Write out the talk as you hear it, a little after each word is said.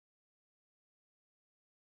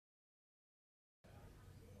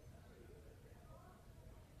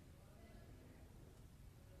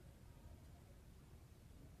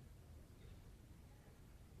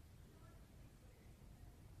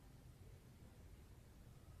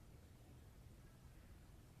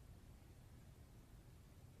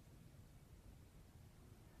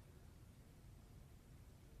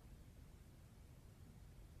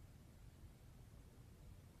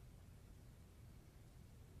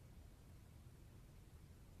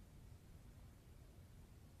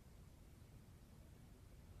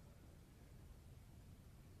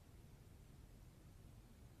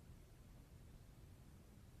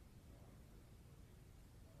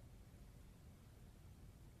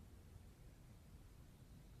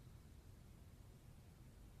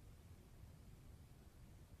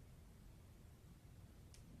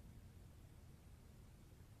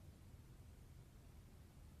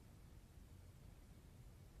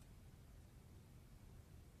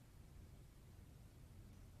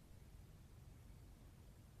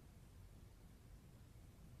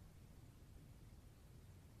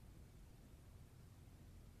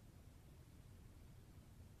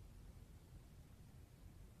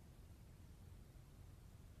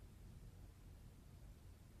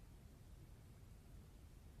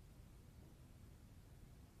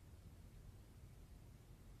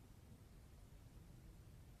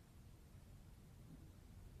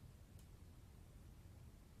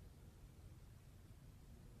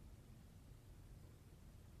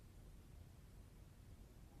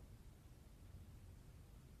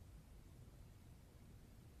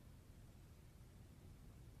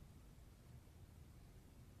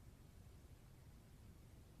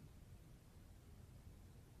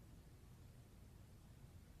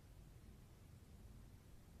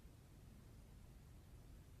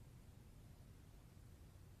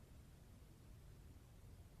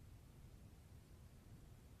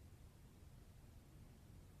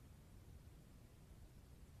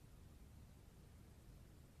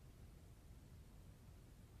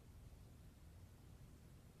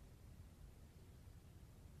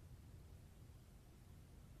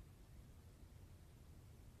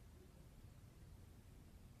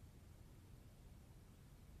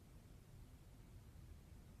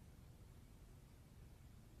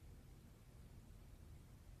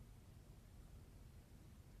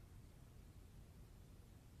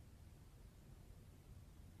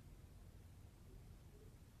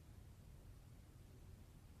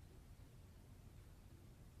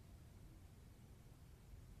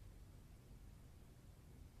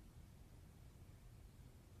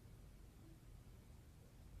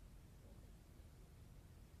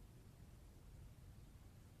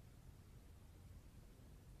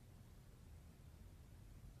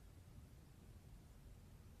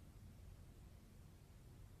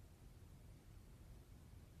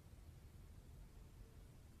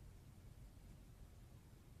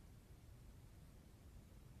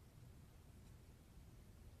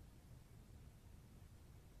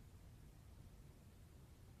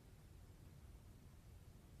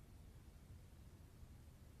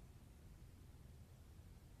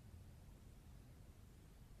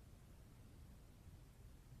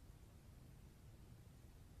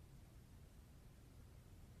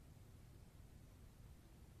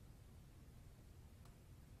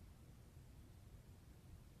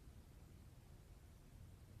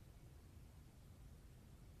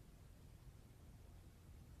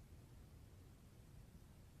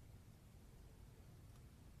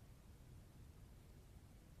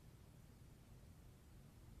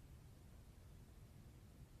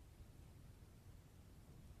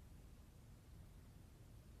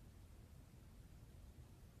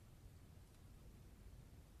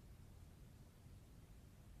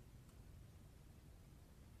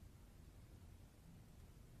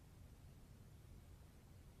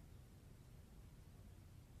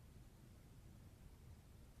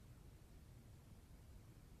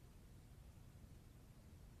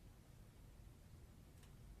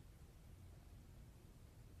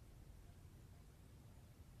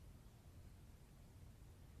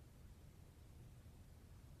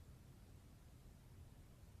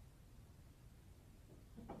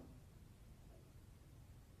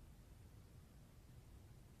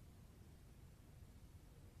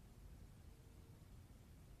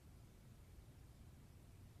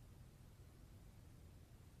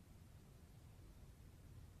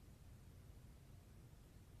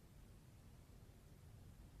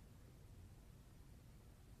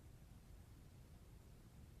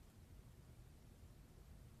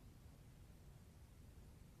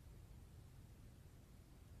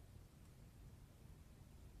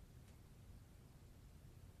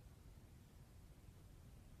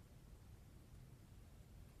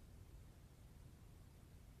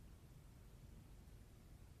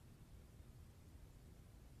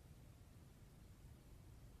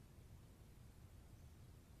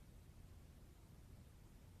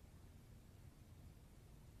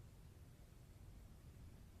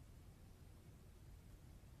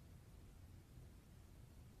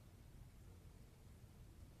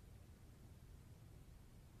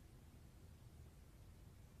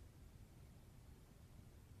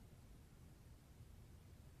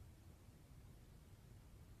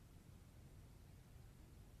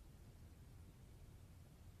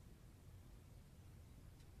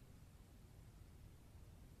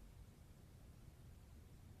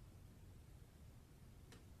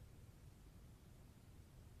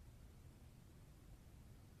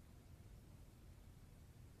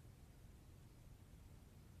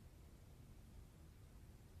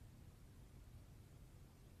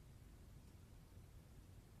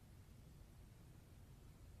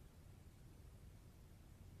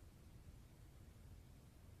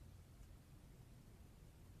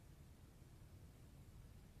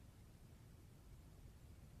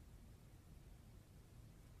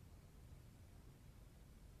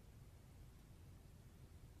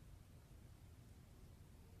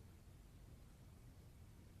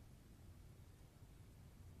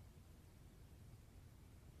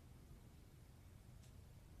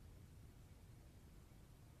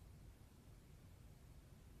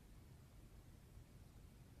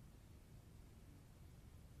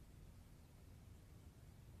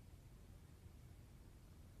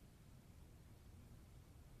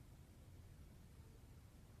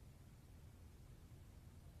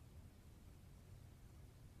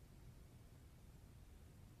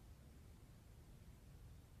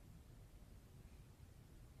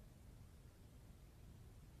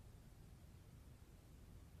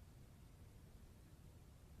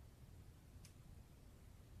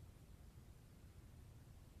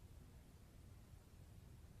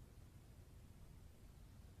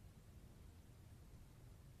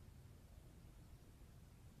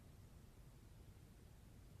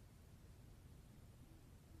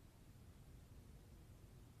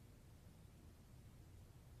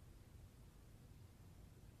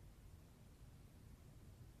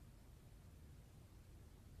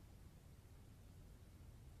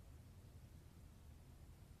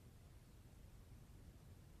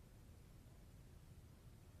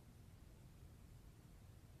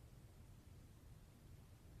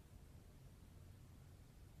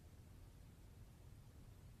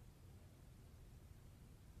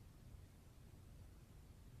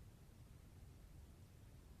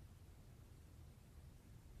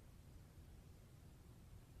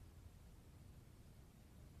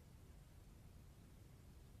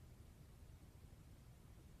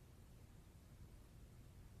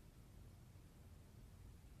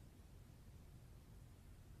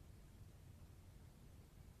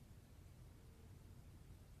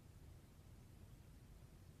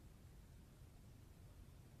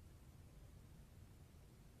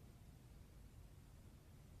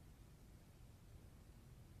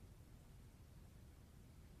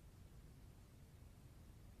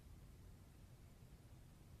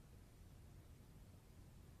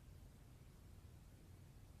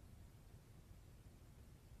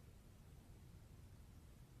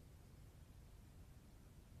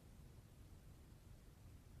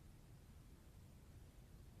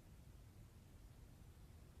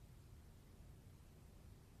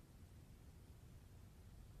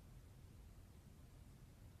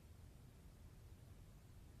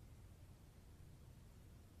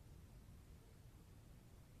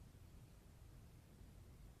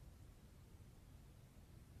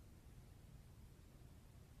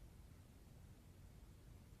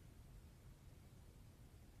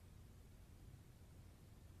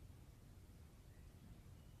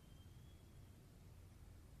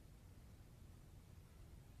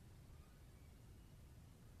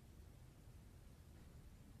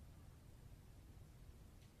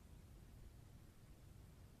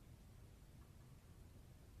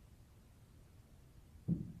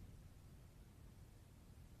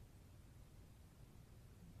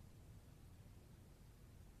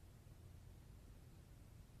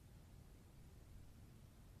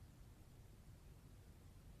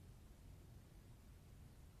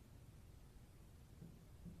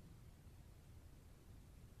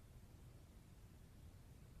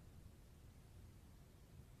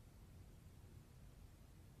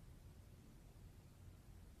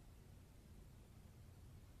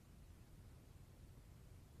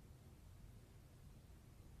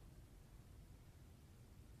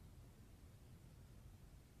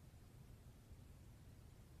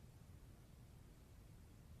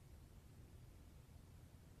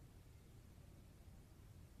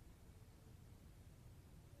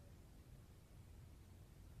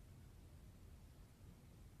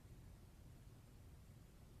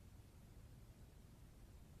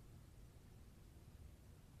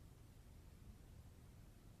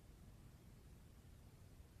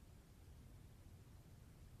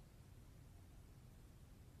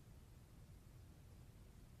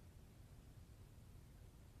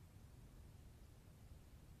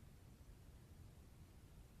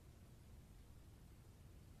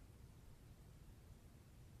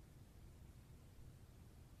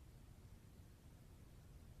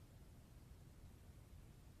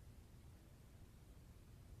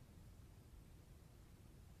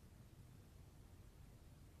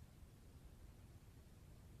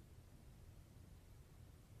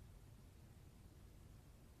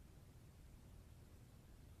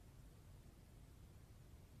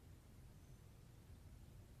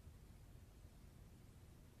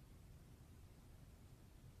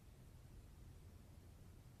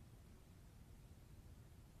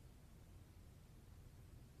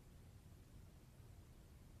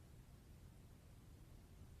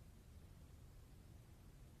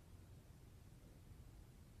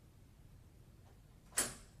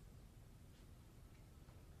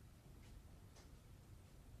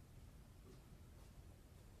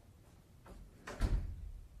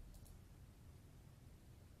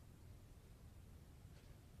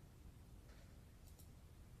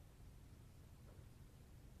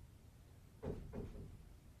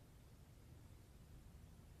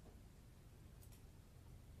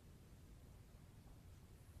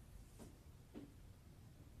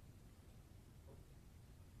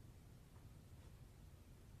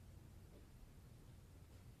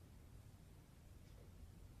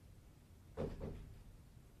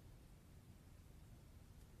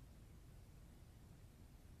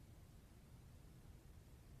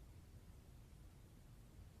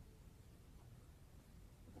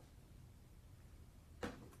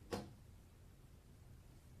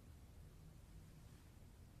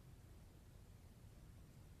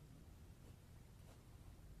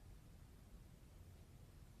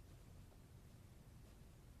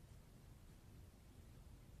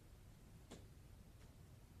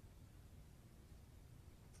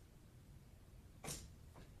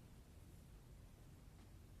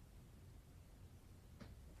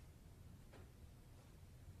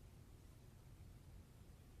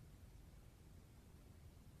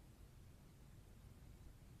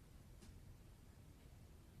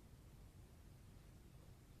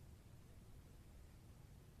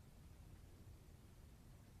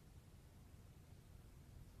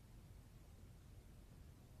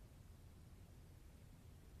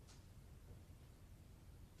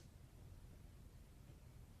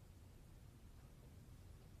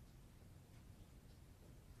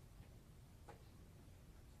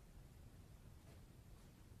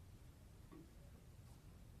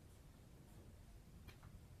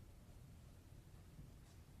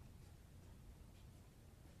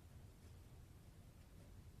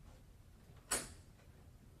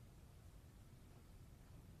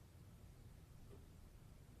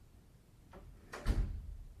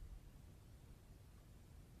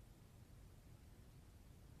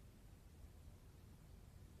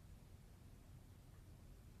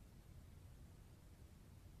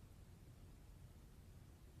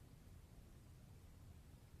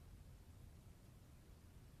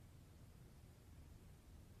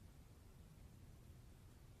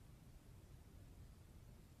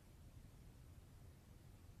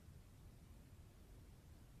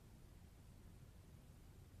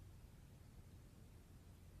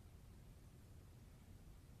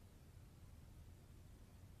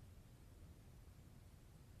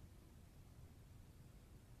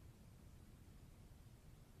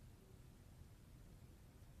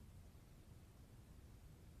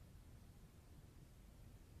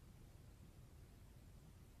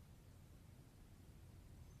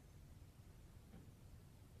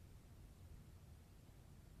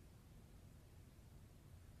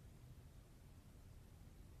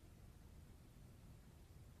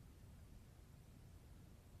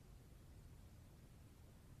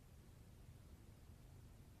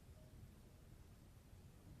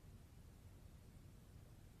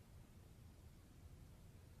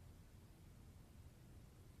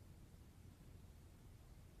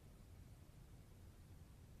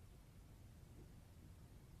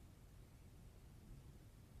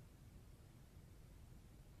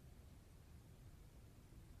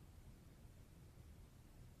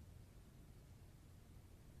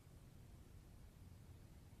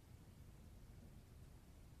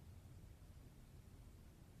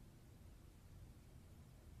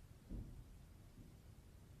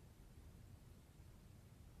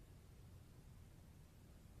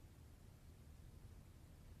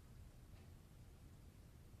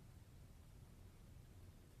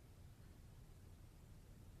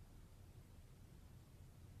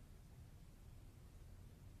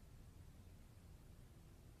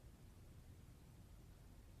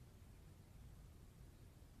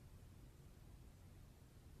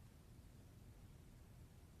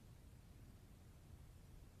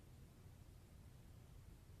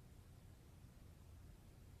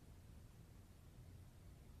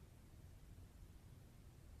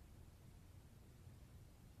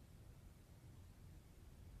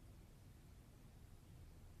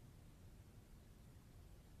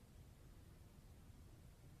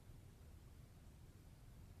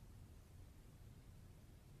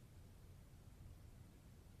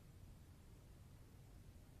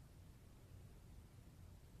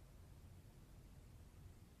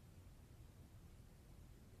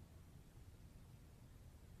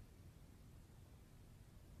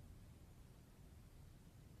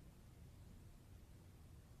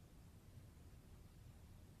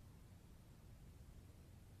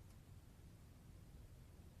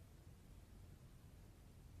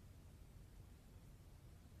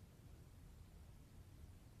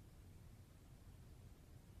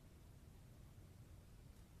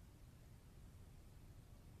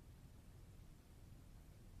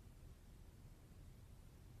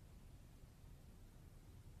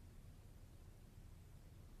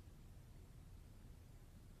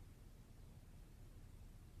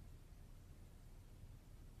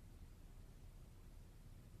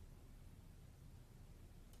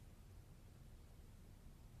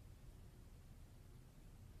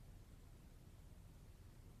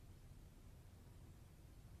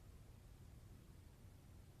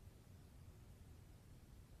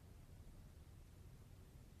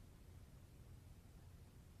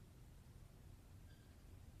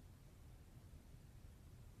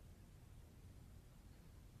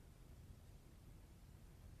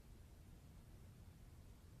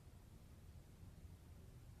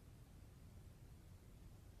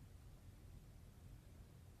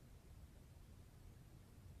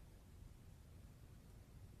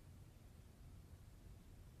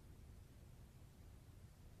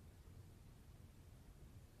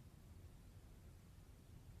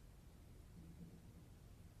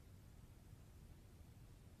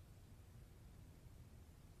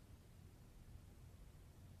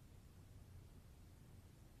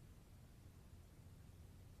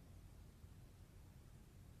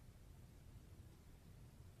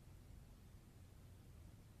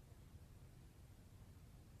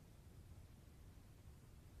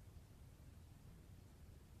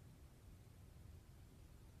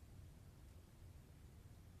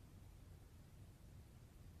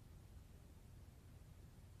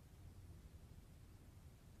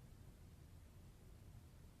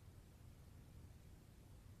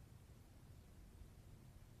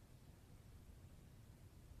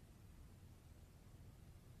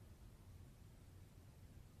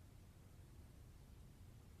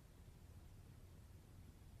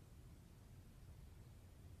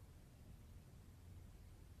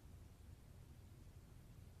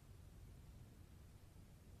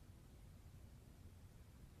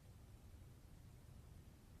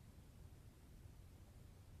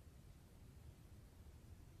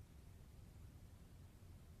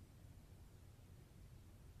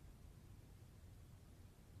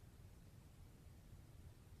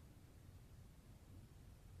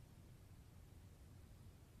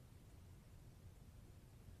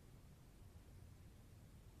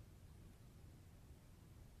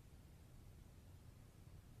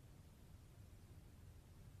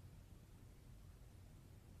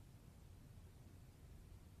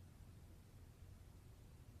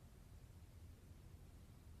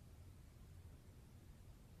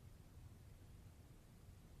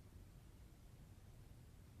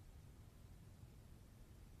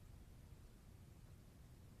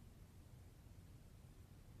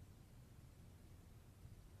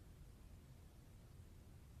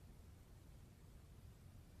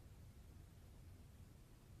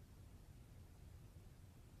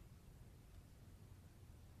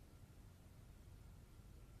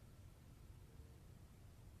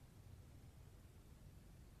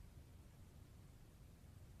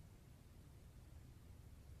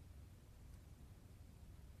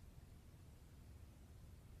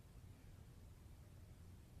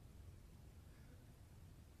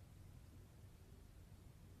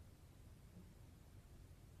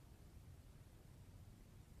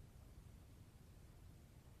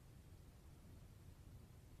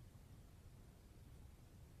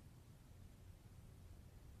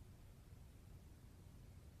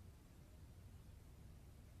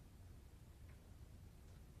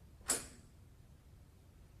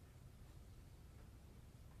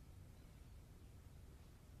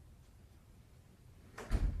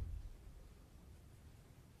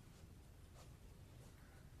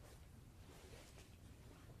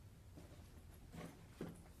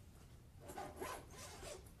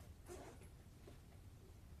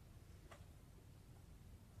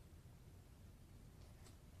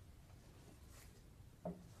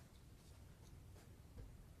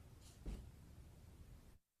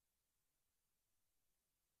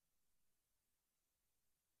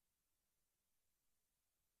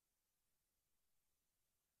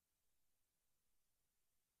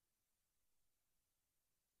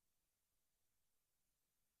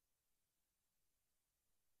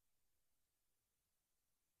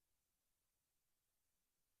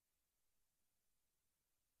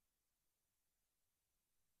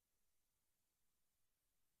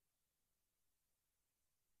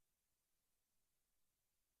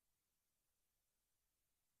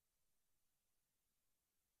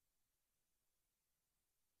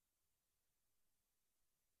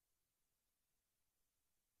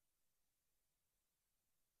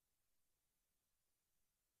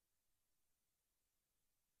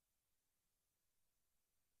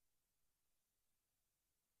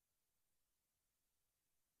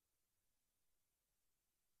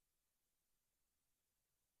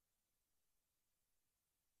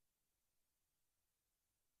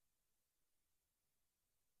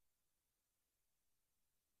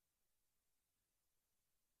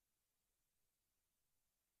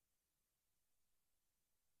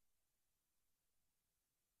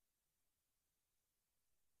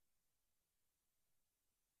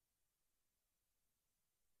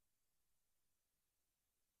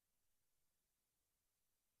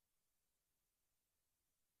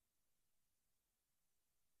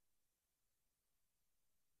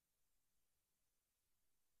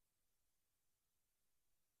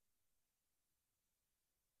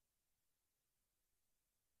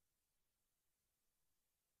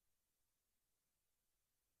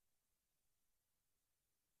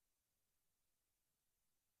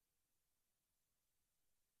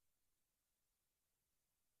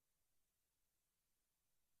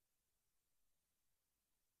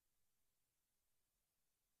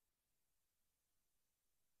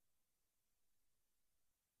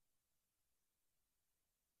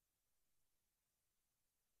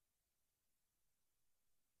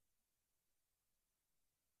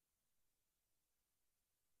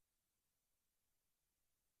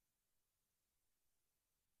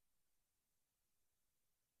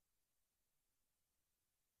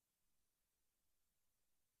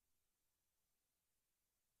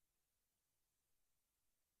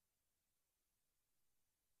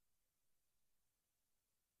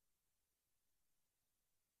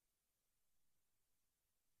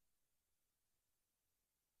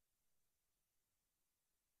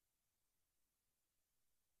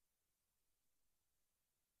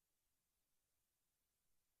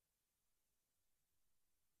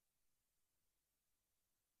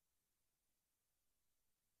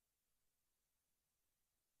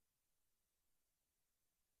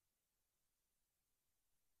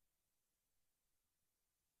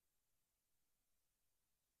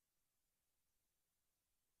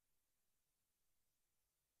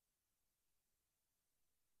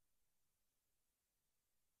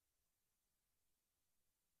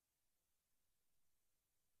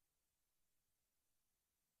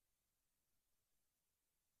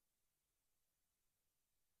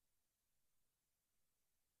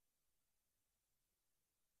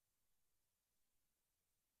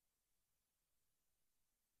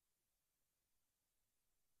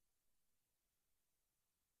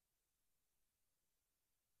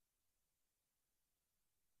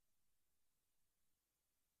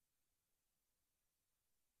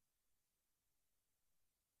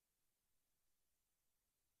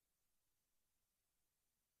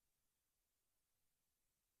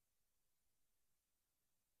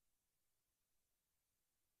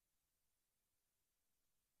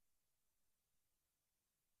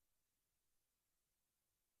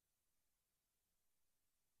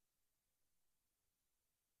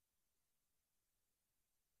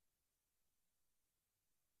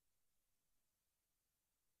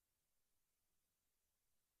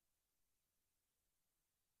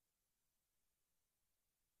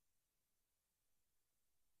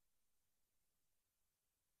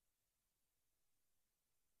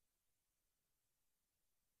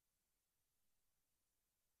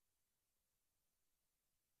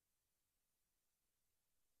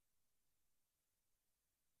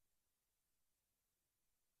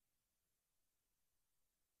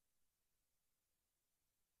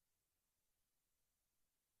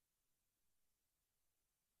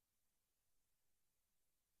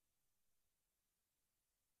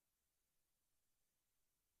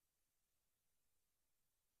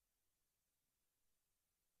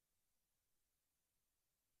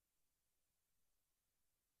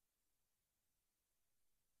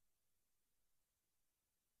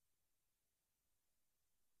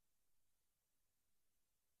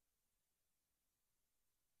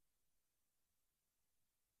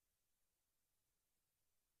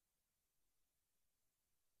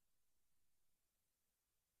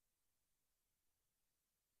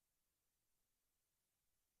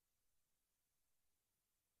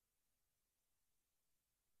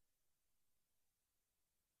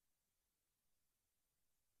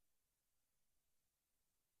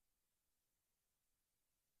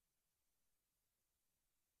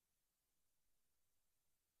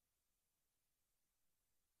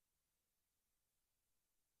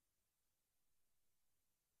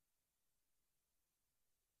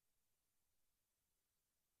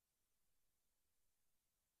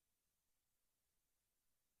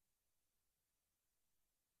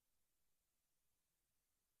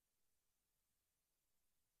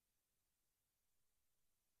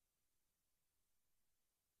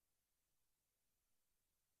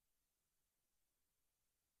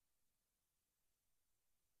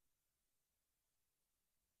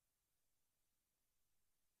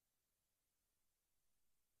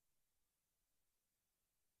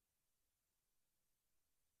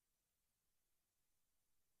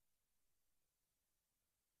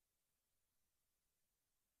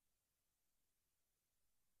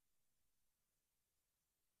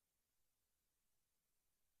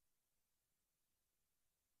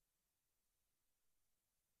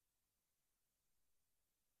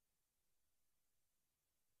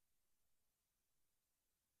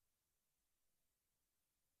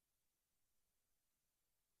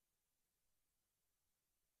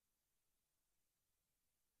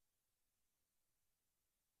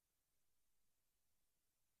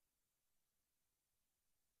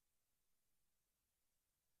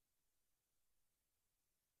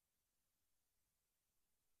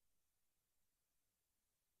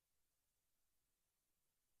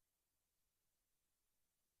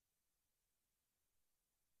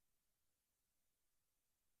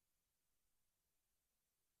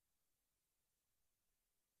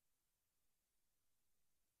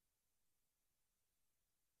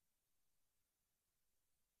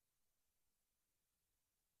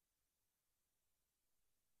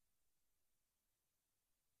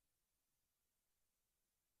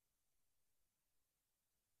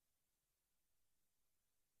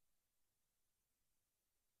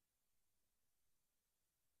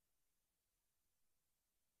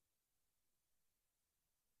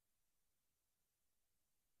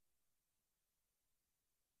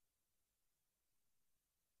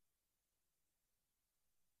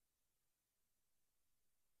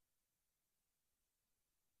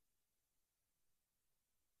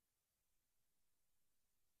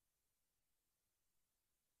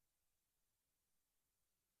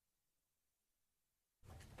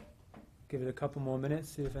give it a couple more minutes,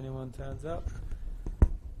 see if anyone turns up.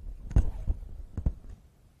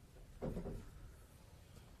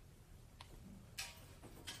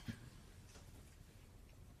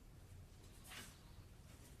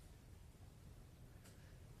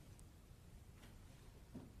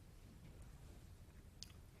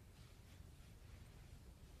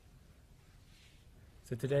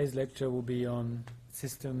 So today's lecture will be on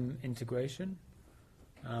system integration,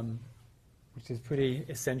 which is pretty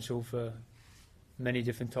essential for many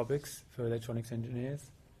different topics for electronics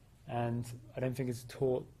engineers. And I don't think it's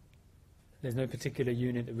taught, there's no particular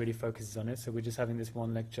unit that really focuses on it, so we're just having this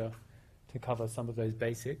one lecture to cover some of those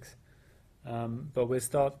basics. But we'll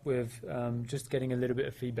start with just getting a little bit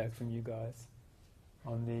of feedback from you guys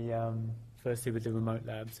on the, firstly with the remote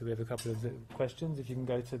lab. So we have a couple of questions. If you can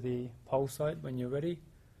go to the poll site when you're ready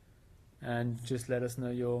and just let us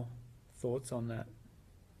know your thoughts on that.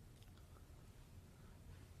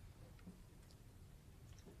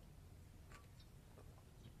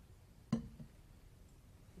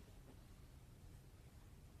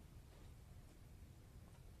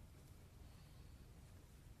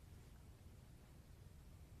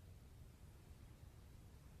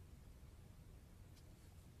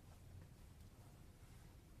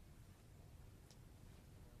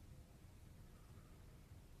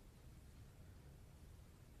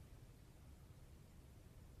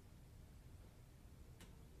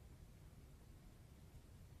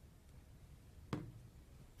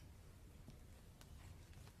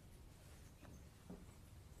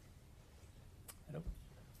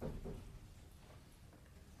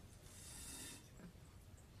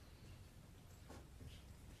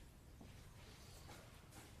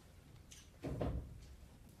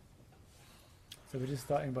 So we're just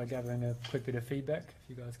starting by gathering a quick bit of feedback. If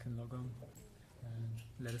you guys can log on and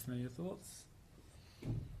let us know your thoughts.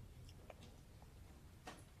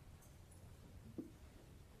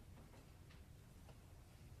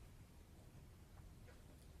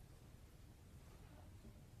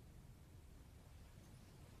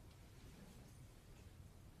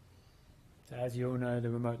 So as you all know, the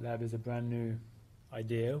remote lab is a brand new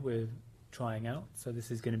idea we're trying out. So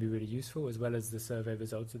this is going to be really useful, as well as the survey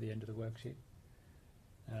results at the end of the worksheet.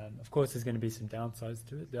 Of course, there's going to be some downsides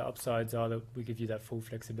to it. The upsides are that we give you that full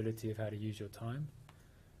flexibility of how to use your time.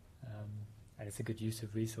 And it's a good use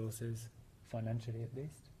of resources, financially at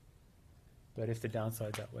least. But if the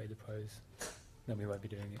downsides outweigh the pros, then we won't be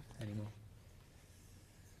doing it anymore.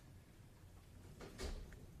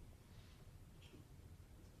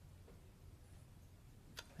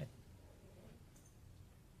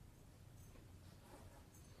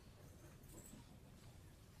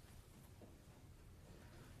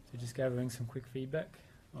 So just gathering some quick feedback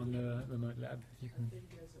on the remote lab, if you can. I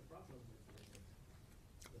think there's a problem with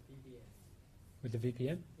the VPN. With the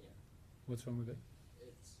VPN? Yeah. What's wrong with it?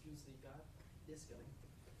 It's usually got disconnect.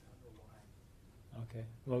 I don't know why. Okay.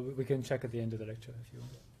 Well, we can check at the end of the lecture if you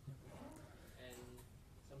want. And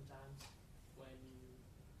sometimes when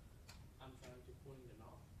I'm trying to pulling the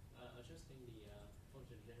knob, adjusting the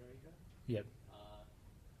function generator, Yep.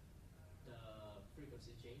 The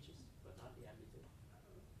frequency changes, but not the amplitude.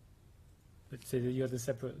 But so you have the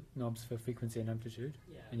separate knobs for frequency and amplitude,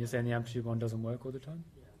 Yeah. and you're saying the amplitude one doesn't work all the time?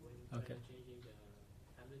 Yeah, when Okay. changing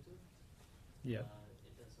the amplitude, Yeah.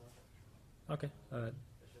 it does not Okay.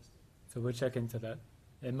 adjust it. So we'll check into that.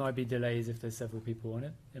 It might be delays if there's several people on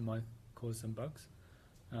it. It might cause some bugs.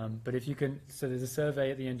 But if you can, so there's a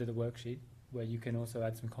survey at the end of the worksheet where you can also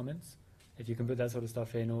add some comments. If you can put that sort of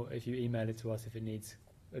stuff in, or if you email it to us if it needs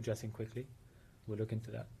addressing quickly, we'll look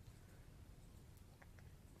into that.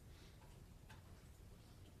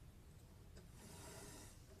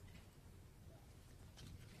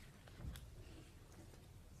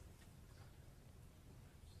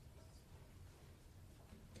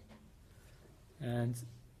 And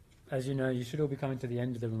as you know, you should all be coming to the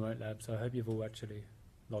end of the remote lab, so I hope you've all actually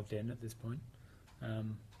logged in at this point.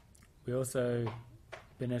 We also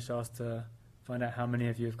been asked to find out how many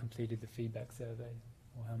of you have completed the feedback survey,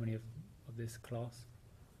 or how many of this class.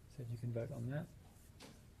 So if you can vote on that.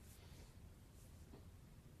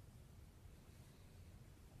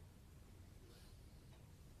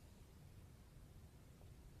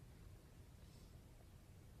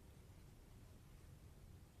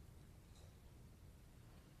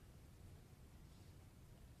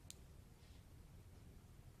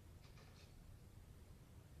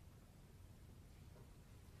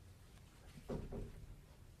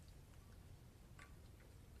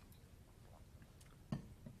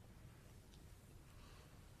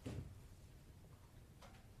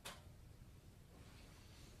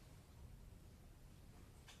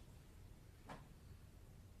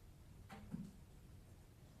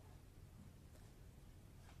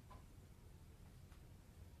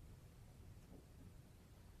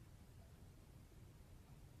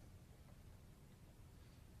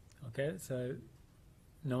 Okay, so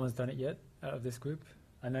no one's done it yet out of this group.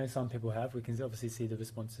 I know some people have. We can obviously see the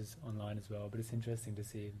responses online as well, but it's interesting to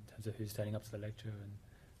see in terms of who's turning up to the lecture and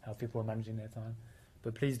how people are managing their time.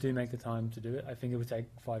 But please do make the time to do it. I think it would take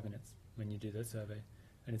 5 minutes when you do the survey,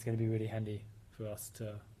 and it's going to be really handy for us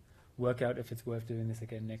to work out if it's worth doing this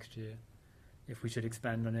again next year, if we should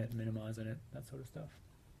expand on it, minimize on it, that sort of stuff.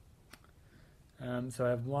 So I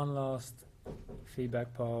have one last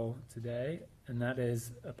feedback poll today, and that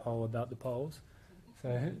is a poll about the polls.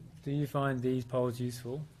 So do you find these polls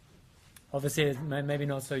useful? Obviously, it's maybe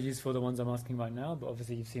not so useful, the ones I'm asking right now, but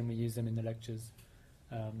obviously you've seen me use them in the lectures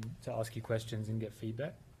to ask you questions and get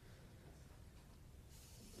feedback.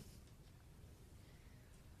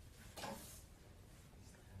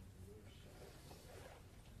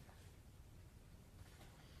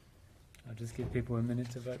 I'll just give people a minute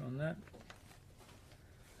to vote on that,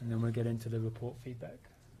 and then we'll get into the report feedback.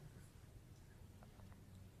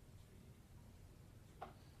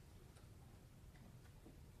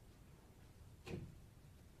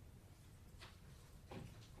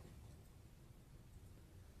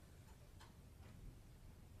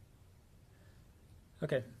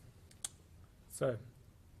 Okay, so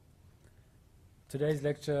today's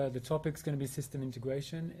lecture, the topic's going to be system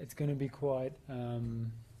integration. It's going to be quite,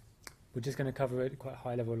 we're just going to cover it quite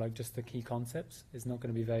high level, like just the key concepts. It's not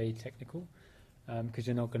going to be very technical because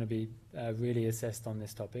you're not going to be really assessed on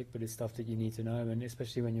this topic, but it's stuff that you need to know, and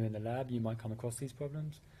especially when you're in the lab, you might come across these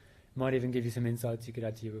problems. It might even give you some insights you could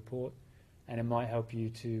add to your report, and it might help you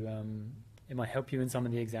to, it might help you in some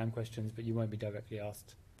of the exam questions, but you won't be directly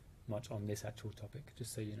asked much on this actual topic,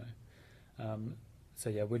 just so you know. So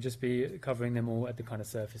yeah, we'll just be covering them all at the kind of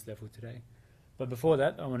surface level today. But before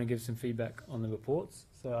that, I want to give some feedback on the reports.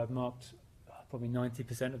 So I've marked probably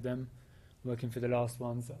 90% of them, working for the last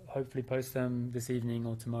ones. Hopefully post them this evening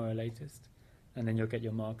or tomorrow latest, and then you'll get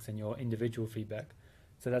your marks and your individual feedback.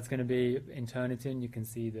 So that's going to be in Turnitin. You can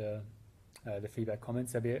see the feedback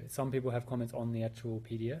comments. Some people have comments on the actual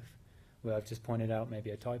PDF, where I've just pointed out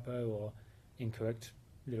maybe a typo or incorrect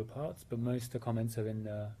little parts, but most of the comments are in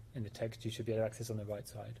the text. You should be able to access on the right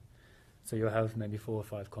side. So you'll have maybe 4 or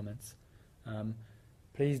 5 comments.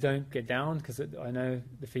 Please don't get down, because I know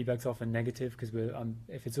the feedback's often negative, because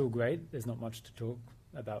if it's all great, there's not much to talk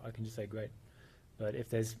about. I can just say great. But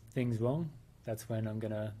if there's things wrong, that's when I'm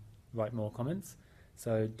going to write more comments.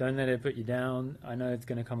 So don't let it put you down. I know it's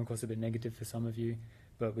going to come across a bit negative for some of you,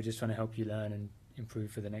 but we're just trying to help you learn and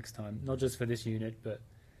improve for the next time, not just for this unit, but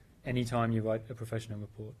anytime you write a professional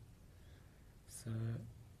report. So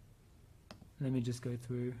let me just go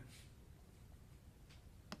through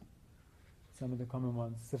some of the common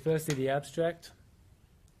ones. So firstly, the abstract.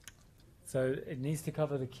 So it needs to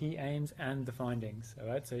cover the key aims and the findings, all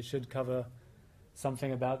right? So it should cover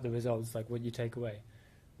something about the results, like what you take away.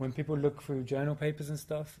 When people look through journal papers and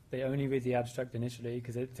stuff, they only read the abstract initially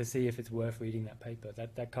to see if it's worth reading that paper.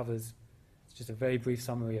 That covers, it's just a very brief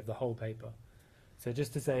summary of the whole paper. So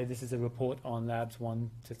just to say this is a report on labs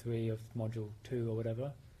 1 to 3 of module 2 or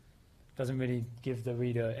whatever, doesn't really give the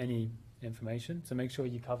reader any information. So make sure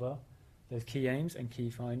you cover those key aims and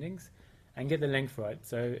key findings and get the length right.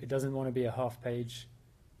 So it doesn't want to be a half-page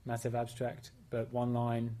massive abstract, but 1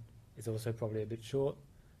 line is also probably a bit short.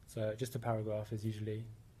 So just a paragraph is usually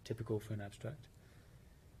typical for an abstract.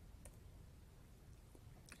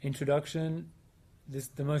 Introduction,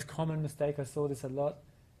 the most common mistake, I saw this a lot.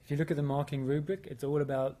 If you look at the marking rubric, it's all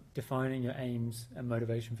about defining your aims and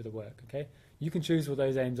motivation for the work, okay? You can choose what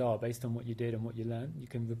those aims are based on what you did and what you learned. You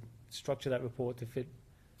can structure that report to fit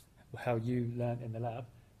how you learned in the lab,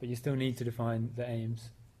 but you still need to define the aims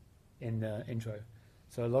in the intro.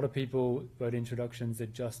 So a lot of people wrote introductions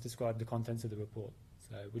that just describe the contents of the report,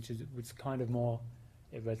 so which kind of more,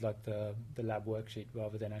 it read like the lab worksheet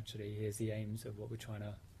rather than actually here's the aims of what we're trying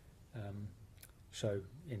to show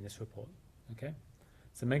in this report, okay?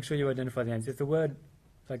 So make sure you identify the aims. If the word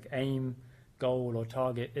like aim, goal, or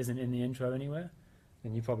target isn't in the intro anywhere,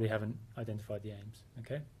 then you probably haven't identified the aims,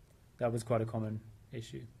 okay? That was quite a common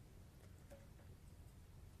issue.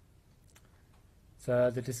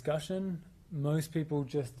 So the discussion, most people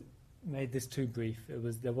just made this too brief.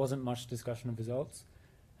 There wasn't much discussion of results,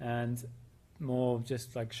 and more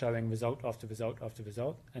just like showing result after result after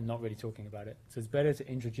result and not really talking about it. So it's better to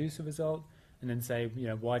introduce a result and then say,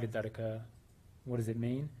 why did that occur? What does it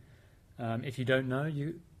mean? If you don't know,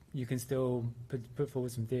 you can still put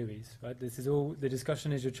forward some theories, right? This is all, the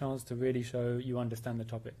discussion is your chance to really show you understand the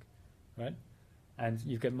topic, right? And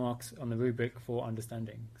you get marks on the rubric for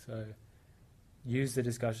understanding. So use the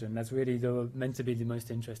discussion. That's really meant to be the most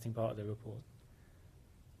interesting part of the report.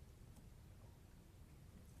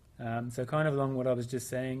 So kind of along what I was just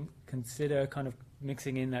saying, consider kind of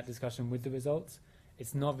mixing in that discussion with the results.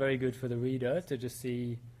 It's not very good for the reader to just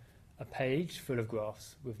see a page full of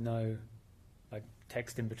graphs with no like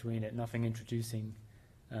text in between it, nothing introducing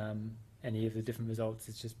any of the different results.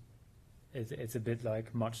 It's a bit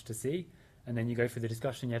like much to see. And then you go through the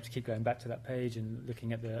discussion, you have to keep going back to that page and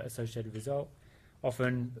looking at the associated result.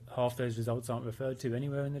 Often half those results aren't referred to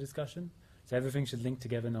anywhere in the discussion. So everything should link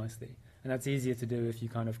together nicely. And that's easier to do if you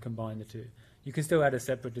kind of combine the two. You can still add a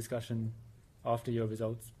separate discussion after your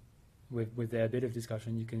results. With their bit of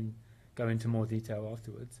discussion, you can go into more detail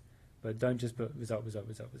afterwards. But don't just put result, result,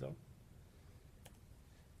 result, result.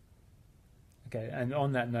 Okay, and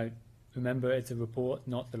on that note, remember it's a report,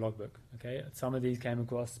 not the logbook. Okay, some of these came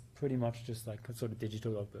across pretty much just like sort of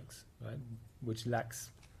digital logbooks, right, which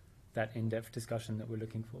lacks that in-depth discussion that we're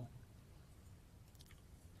looking for.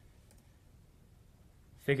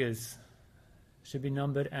 Figures should be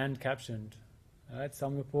numbered and captioned. Right?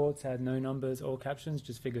 Some reports had no numbers or captions,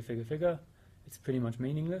 just figure, figure, figure. It's pretty much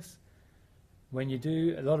meaningless. When you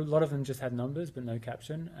do, a lot of them just had numbers but no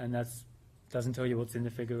caption, and that doesn't tell you what's in the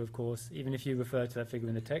figure, of course. Even if you refer to that figure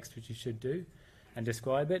in the text, which you should do, and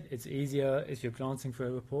describe it, it's easier if you're glancing through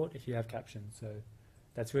a report if you have captions. So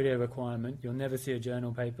that's really a requirement. You'll never see a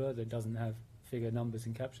journal paper that doesn't have figure, numbers,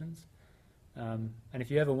 and captions. And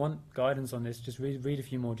if you ever want guidance on this, just read a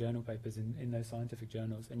few more journal papers in those scientific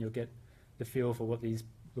journals, and you'll get the feel for what these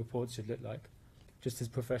reports should look like, just as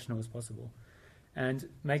professional as possible. And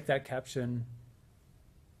make that caption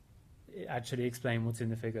actually explain what's in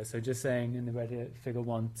the figure. So just saying in the red here, figure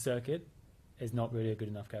 1, circuit, is not really a good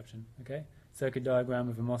enough caption. Okay, circuit diagram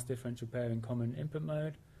with a MOS differential pair in common input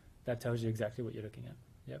mode, that tells you exactly what you're looking at.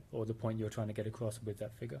 Yep, or the point you're trying to get across with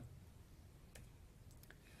that figure.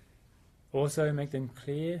 Also make them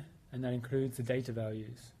clear, and that includes the data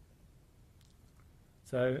values.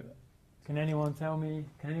 So can anyone tell me,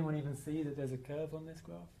 can anyone even see that there's a curve on this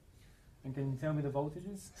graph? And can you tell me the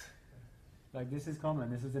voltages? Like, this is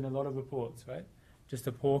common, this is in a lot of reports, right? Just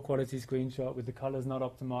a poor quality screenshot with the colors not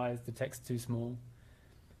optimized, the text too small.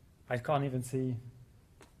 I can't even see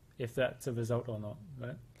if that's a result or not,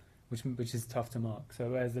 right? Which is tough to mark. So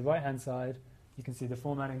whereas the right hand side, you can see the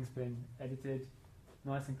formatting's been edited,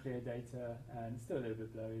 nice and clear data, and still a little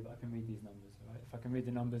bit blurry, but I can read these numbers, right? If I can read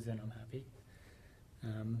the numbers, then I'm happy.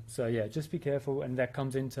 So yeah, just be careful, and that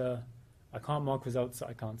comes into, I can't mark results that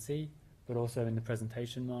I can't see, but also in the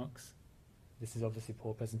presentation marks. This is obviously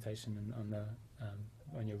poor presentation, and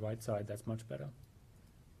on your right side, that's much better.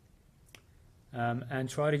 And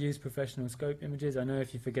try to use professional scope images. I know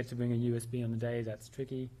if you forget to bring a USB on the day, that's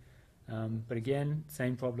tricky. But again,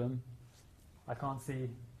 same problem. I can't see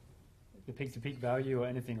the peak-to-peak value or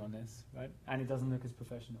anything on this, right? And it doesn't look as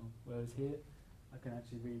professional. Whereas here, I can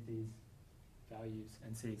actually read these values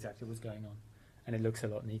and see exactly what's going on. And it looks a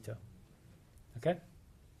lot neater. Okay?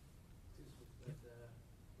 But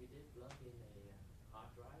we did plug in a hard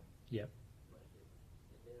drive. Yep. But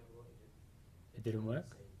it didn't work. It didn't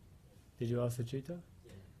work? Did you ask the tutor?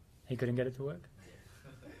 Yeah. He couldn't get it to work?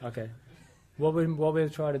 Yeah. Okay. What we'll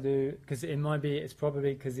try to do, because it's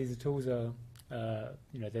probably because these tools are,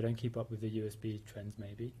 they don't keep up with the USB trends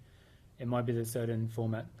maybe. It might be that certain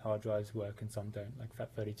format hard drives work and some don't, like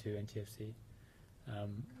FAT32 and TFC.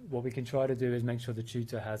 What we can try to do is make sure the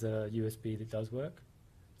tutor has a USB that does work,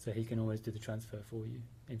 so he can always do the transfer for you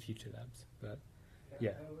in future labs. But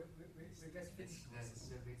yeah. We just finished the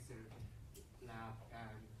service lab,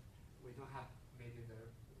 and we don't have maybe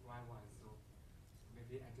the right one, so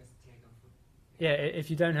maybe I just take a photo. Yeah, if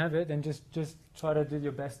you don't have it, then just try to do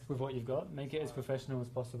your best with what you've got. Make it as professional as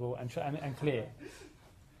possible and clear.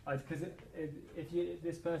 Because if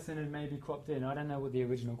this person had maybe cropped in, I don't know what the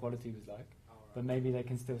original quality was like, but maybe they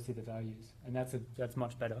can still see the values, and that's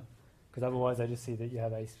much better. Because otherwise, I just see that you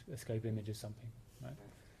have a scope image of something, right?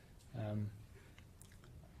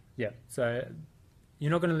 Yeah, so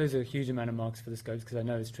you're not going to lose a huge amount of marks for the scopes, because I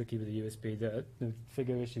know it's tricky with the USB. The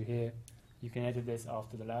figure issue here, you can edit this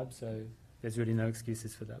after the lab, so there's really no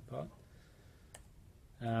excuses for that part.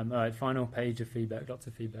 All right, final page of feedback, lots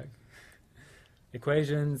of feedback.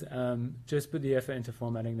 Equations, just put the effort into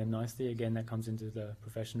formatting them nicely. Again, that comes into the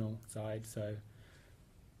professional side, so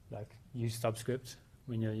like use subscript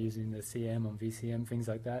when you're using the CM on VCM, things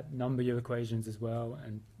like that. Number your equations as well,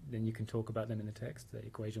 and then you can talk about them in the text, the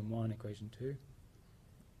equation 1, equation 2.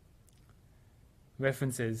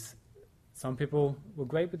 References. Some people were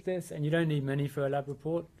great with this, and you don't need many for a lab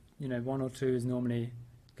report. 1 or 2 is normally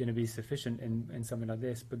going to be sufficient in something like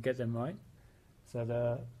this, but get them right. So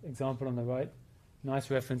the example on the right,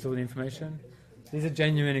 nice reference, all the information. These are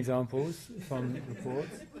genuine examples from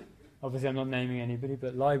reports. Obviously, I'm not naming anybody,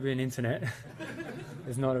 but library and internet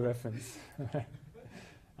is not a reference.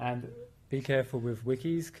 And be careful with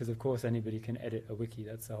wikis, because of course anybody can edit a wiki.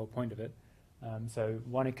 That's the whole point of it. So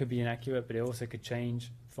one, it could be inaccurate, but it also could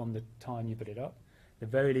change from the time you put it up. The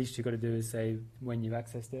very least you've got to do is say when you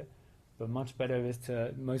accessed it. But much better is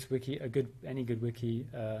to any good wiki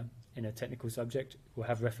in a technical subject will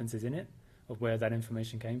have references in it of where that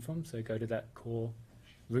information came from. So go to that core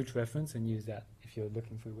root reference and use that if you're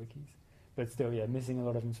looking through wikis. But still, yeah, missing a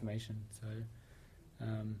lot of information. So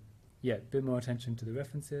yeah, a bit more attention to the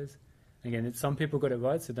references. Again, some people got it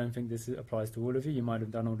right, so don't think this applies to all of you. You might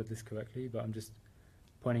have done all of this correctly, but I'm just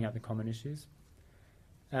pointing out the common issues.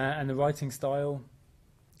 And the writing style,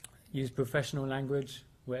 use professional language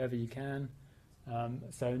wherever you can.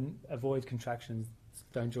 So avoid contractions.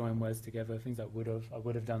 Don't join words together. Things like I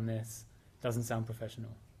would have done this. Doesn't sound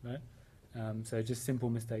professional, right? So just simple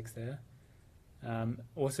mistakes there.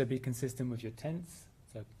 Also be consistent with your tense,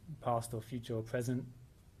 so past or future or present.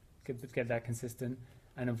 Get that consistent.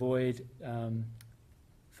 And avoid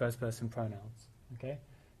first-person pronouns, okay?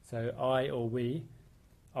 So I or we.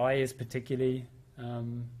 I is particularly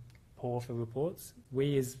poor for reports.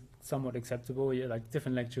 We is somewhat acceptable. Like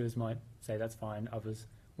different lecturers might say that's fine, others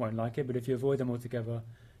won't like it, but if you avoid them altogether,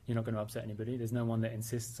 you're not going to upset anybody. There's no one that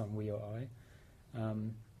insists on we or I.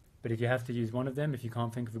 But if you have to use one of them, if you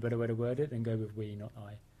can't think of a better way to word it, then go with we, not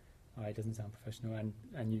I. I doesn't sound professional,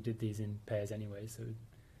 and you did these in pairs anyway, so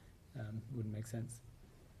it wouldn't make sense.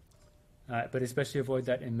 But especially avoid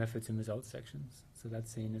that in methods and results sections. So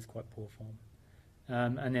that's seen as quite poor form.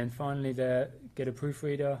 And then finally there, get a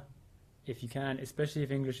proofreader if you can, especially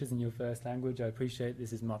if English isn't your first language. I appreciate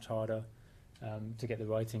this is much harder to get the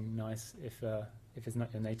writing nice if it's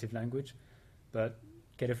not your native language. But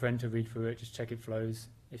get a friend to read through it, just check it flows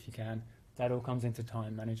if you can. That all comes into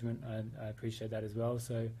time management. I appreciate that as well.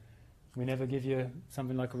 So we never give you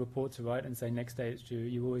something like a report to write and say next day it's due.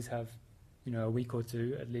 You always have, a week or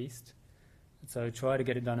two at least. So try to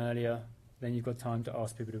get it done earlier. Then you've got time to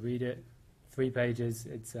ask people to read it. 3 pages,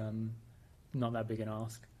 it's not that big an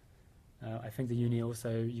ask. I think the uni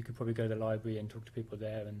also, you could probably go to the library and talk to people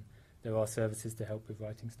there, and there are services to help with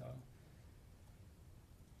writing style.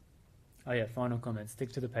 Oh yeah, final comment,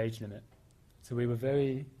 stick to the page limit. So we were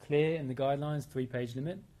very clear in the guidelines, 3-page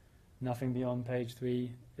limit. Nothing beyond page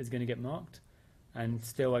 3 is going to get marked. And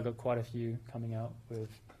still I got quite a few coming out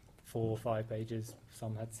with 4 or 5 pages,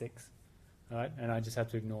 some had 6. All right, and I just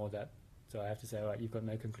have to ignore that. So I have to say, all right, you've got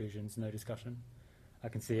no conclusions, no discussion. I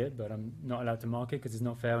can see it, but I'm not allowed to mark it because it's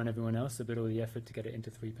not fair on everyone else to put all the effort to get it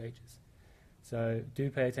into 3 pages. So do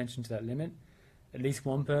pay attention to that limit. At least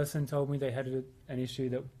one person told me they had an issue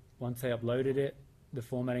that once they uploaded it, the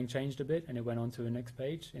formatting changed a bit and it went on to the next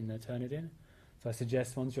page in the Turnitin. So I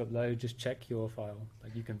suggest once you upload, just check your file.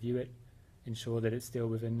 Like you can view it, ensure that it's still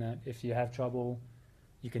within that. If you have trouble,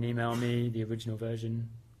 you can email me the original version,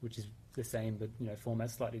 which is the same, but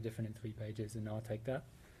format's slightly different in 3 pages, and I'll take that.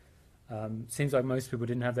 Seems like most people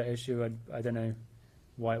didn't have that issue. I don't know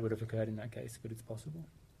why it would have occurred in that case, but it's possible.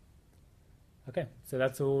 Okay, so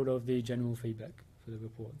that's all of the general feedback for the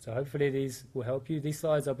report. So hopefully these will help you. These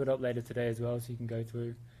slides I'll put up later today as well, so you can go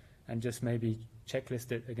through and just maybe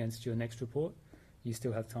checklist it against your next report. You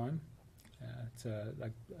still have time.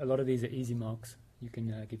 Like a lot of these are easy marks you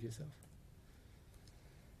can give yourself.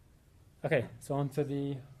 Okay, so on to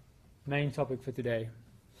the main topic for today.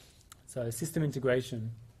 So system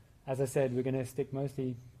integration. As I said, we're going to stick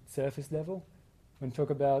mostly surface level. We're going to talk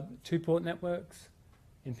about 2-port networks,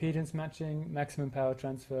 impedance matching, maximum power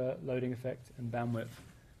transfer, loading effect, and bandwidth.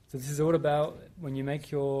 So this is all about when you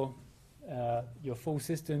make your full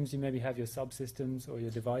systems, you maybe have your subsystems or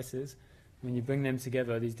your devices. When you bring them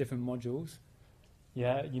together, these different modules,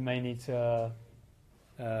 you may need to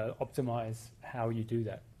optimize how you do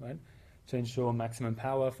that, right? To ensure maximum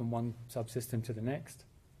power from one subsystem to the next,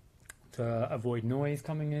 to avoid noise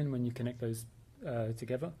coming in when you connect those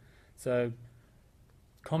together. So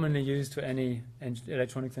commonly used for any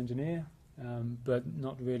electronics engineer, but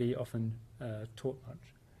not really often taught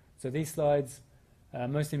much. So these slides,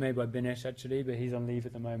 mostly made by Binesh actually, but he's on leave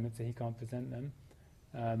at the moment, so he can't present them.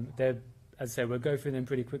 They're, as I say, we'll go through them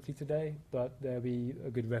pretty quickly today, but they'll be a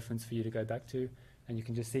good reference for you to go back to, and you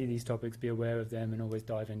can just see these topics, be aware of them, and always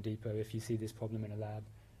dive in deeper if you see this problem in a lab.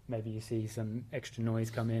 Maybe you see some extra noise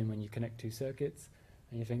come in when you connect 2 circuits,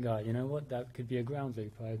 and you think, you know what, that could be a ground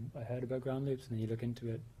loop. I heard about ground loops, and then you look into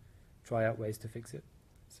it, try out ways to fix it.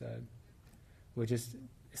 So we're just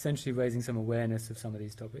essentially raising some awareness of some of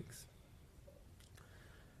these topics.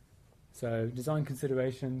 So design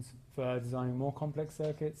considerations for designing more complex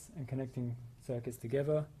circuits and connecting circuits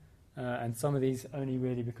together. and some of these only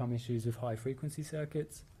really become issues with high-frequency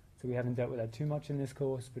circuits. So we haven't dealt with that too much in this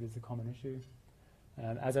course, but it's a common issue.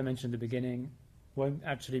 As I mentioned at the beginning, won't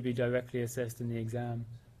actually be directly assessed in the exam,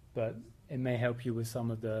 but it may help you with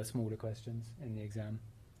some of the smaller questions in the exam,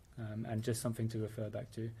 and just something to refer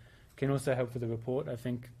back to. Can also help for the report. I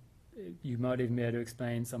think you might even be able to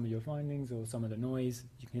explain some of your findings or some of the noise.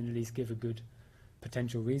 You can at least give a good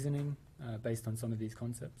potential reasoning based on some of these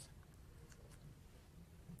concepts.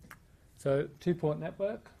 So two-port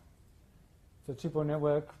network. So two-port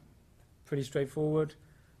network, pretty straightforward.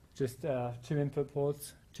 Just two input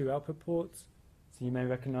ports, two output ports. So you may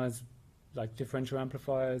recognize like differential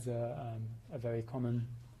amplifiers are a very common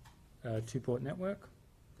two-port network.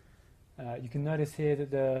 You can notice here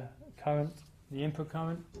that the input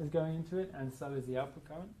current is going into it, and so is the output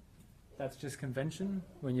current. That's just convention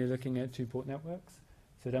when you're looking at two-port networks.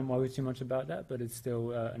 So don't worry too much about that, but it's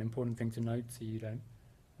still an important thing to note so you don't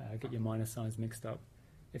get your minus signs mixed up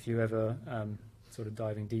if you're ever sort of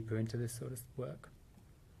diving deeper into this sort of work.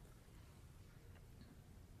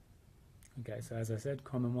 Okay, so as I said,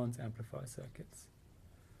 common ones, amplifier circuits.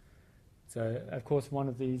 So, of course, one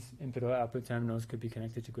of these input or output terminals could be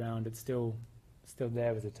connected to ground. It's still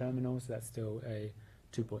there as a terminal, so that's still a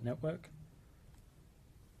two-port network.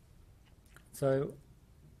 So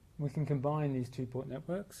we can combine these two-port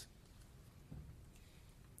networks,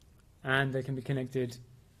 and they can be connected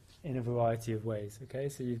in a variety of ways. Okay,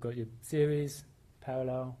 so you've got your series,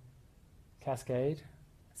 parallel, cascade,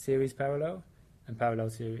 series parallel, and parallel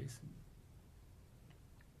series.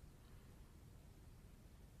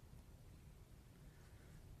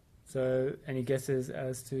 So any guesses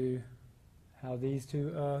as to how these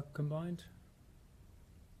two are combined?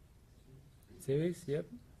 Series, yep.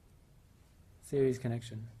 Series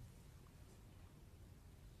connection.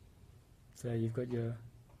 So you've got your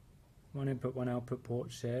one input, one output port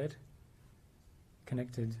shared,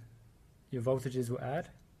 connected. Your voltages will add,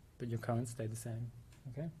 but your currents stay the same.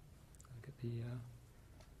 Okay? Look at the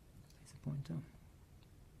laser pointer.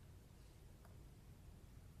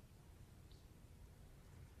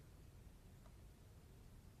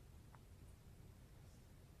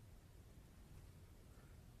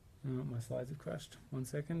 Oh, my slides have crashed. 1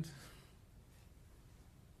 second.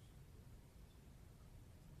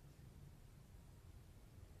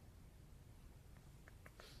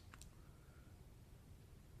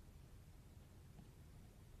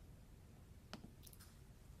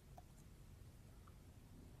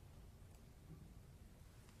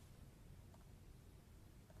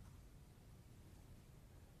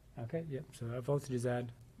 Okay, yep, so our voltages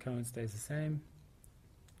add, current stays the same.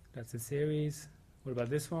 That's a series. What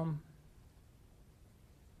about this one?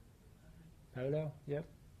 Parallel, yep.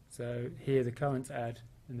 So here the currents add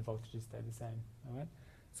and the voltages stay the same, all right?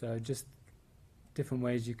 So just different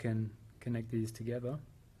ways you can connect these together.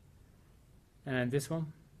 And this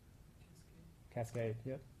one? Cascade,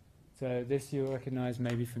 yep. So this you'll recognize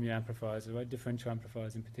maybe from your amplifiers, right? Differential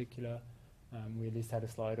amplifiers in particular. We at least had a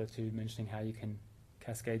slide or two mentioning how you can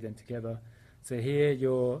cascade them together. So here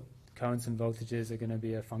your currents and voltages are going to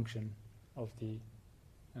be a function of the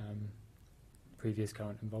previous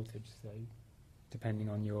current and voltage, so depending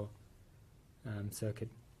on your circuit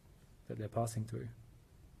that they're passing through.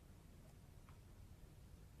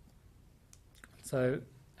 So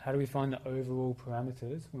how do we find the overall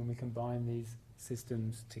parameters when we combine these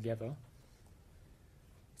systems together?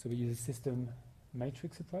 So we use a system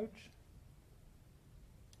matrix approach,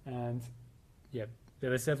 and yeah,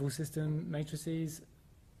 there are several system matrices,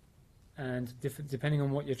 and depending on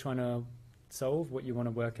what you're trying to solve, what you want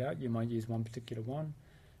to work out, you might use one particular one,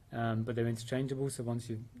 but they're interchangeable, so once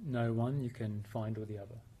you know one, you can find all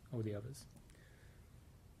the others.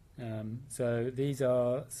 So these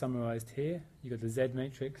are summarized here. You've got the Z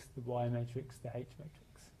matrix, the Y matrix, the H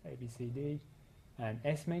matrix, A, B, C, D, and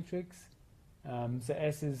S matrix. So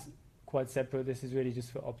S is quite separate. This is really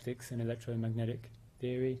just for optics and electromagnetic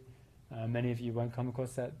theory. Many of you won't come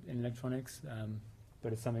across that in electronics,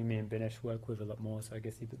 but it's something me and Binesh work with a lot more, so I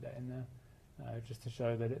guess he put that in there, just to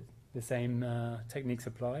show that the same techniques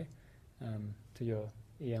apply to your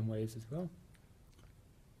EM waves as well.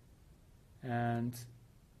 And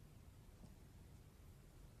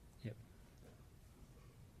yep.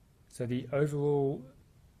 So the overall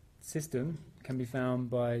system can be found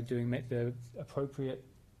by doing the appropriate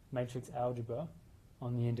matrix algebra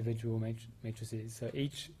on the individual matrices. So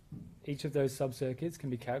each of those subcircuits can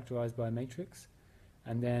be characterized by a matrix,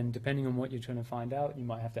 and then depending on what you're trying to find out, you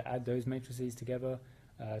might have to add those matrices together,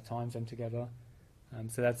 times them together.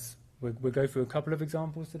 So we'll go through a couple of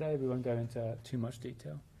examples today. We won't go into too much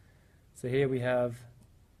detail. So here we have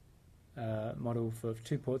model for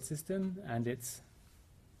two-port system and its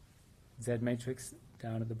Z matrix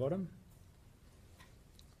down at the bottom.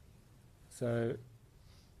 So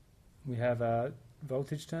we have our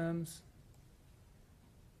voltage terms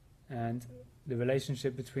and the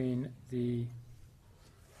relationship between the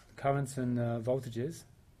currents and voltages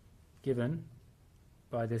given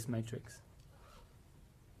by this matrix.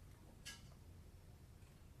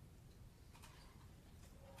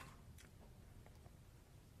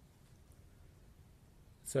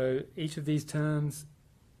 So each of these terms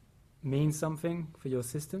means something for your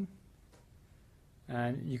system,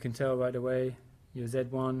 and you can tell right away your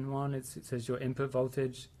Z11, it says your input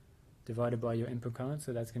voltage divided by your input current,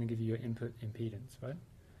 so that's going to give you your input impedance, right?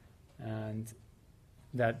 And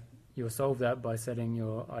that you'll solve that by setting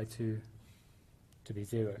your I2 to be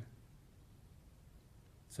 0.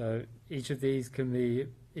 So each of these can be,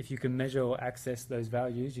 if you can measure or access those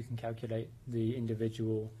values, you can calculate the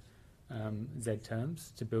individual Z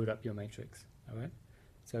terms to build up your matrix. All right.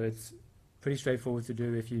 So it's pretty straightforward to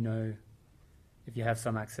do if you know, if you have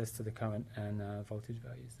some access to the current and voltage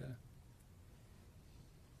values there.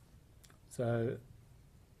 So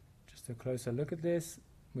just a closer look at this,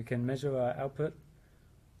 we can measure our output,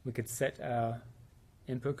 we could set our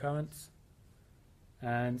input currents,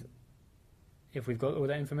 and if we've got all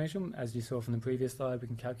that information, as you saw from the previous slide, we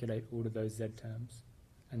can calculate all of those Z terms.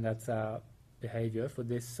 And that's our behavior for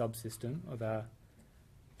this subsystem of our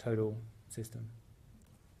total system.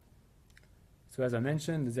 So as I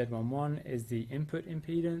mentioned, the Z11 is the input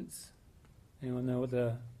impedance. Anyone know what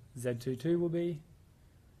the Z22 will be?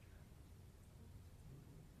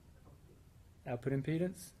 Output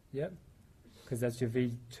impedance? Yep. Because that's your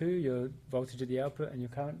V2, your voltage at the output, and your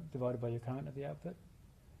current divided by your current at the output.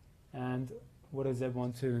 And what does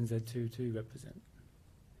Z12 and Z22 represent?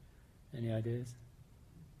 Any ideas?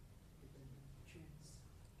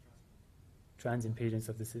 Trans impedance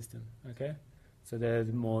of the system. Okay, so they're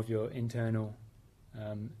more of your internal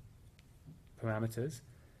parameters,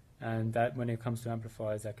 and that when it comes to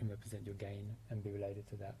amplifiers, that can represent your gain and be related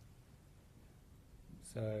to that.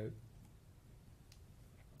 So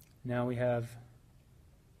now we have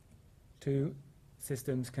two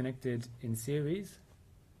systems connected in series.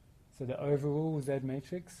 So the overall Z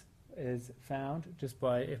matrix is found just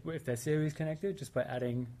by, if they're series connected, just by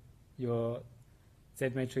adding your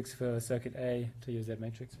Z matrix for circuit A to your Z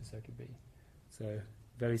matrix for circuit B. So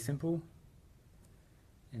very simple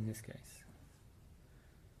in this case.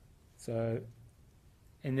 So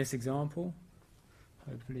in this example,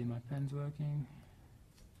 hopefully my pen's working.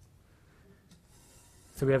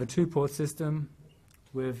 So we have a two-port system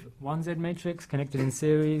with one Z matrix connected in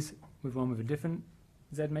series with one with a different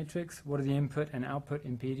Z matrix. What are the input and output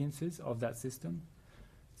impedances of that system?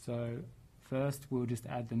 So first we'll just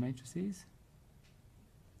add the matrices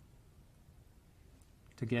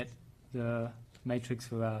to get the matrix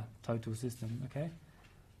for our total system, okay?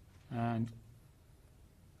 And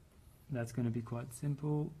that's going to be quite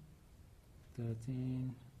simple.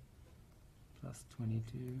 13 plus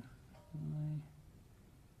 22 I,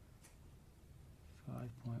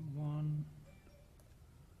 5.1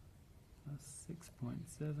 plus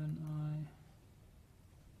 6.7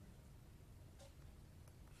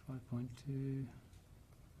 I, 5.2, 6.1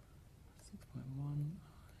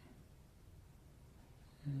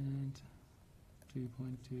 I, and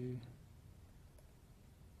 2.2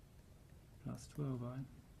 plus 12i.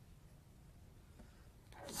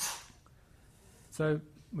 So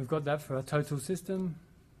we've got that for our total system.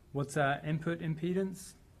 What's our input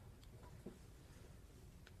impedance?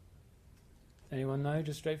 Anyone know,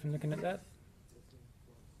 just straight from looking at that?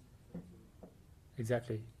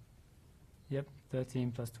 Exactly. Yep,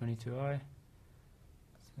 13 plus 22i.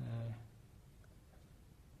 So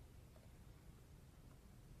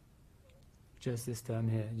just this term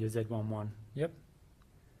here, your Z11. Yep.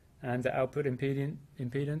 And the output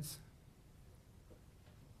impedance?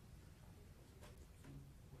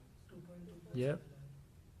 Yep.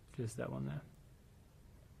 Just that one there.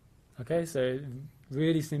 Okay, so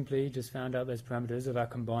really simply just found out those parameters of our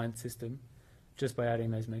combined system just by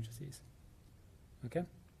adding those matrices. Okay?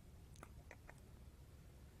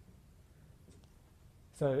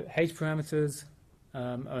 So H parameters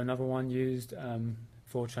are another one used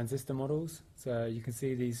for transistor models. So you can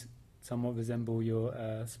see these somewhat resemble your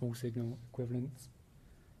small signal equivalents.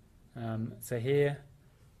 So here,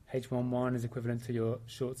 H11 is equivalent to your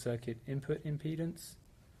short circuit input impedance,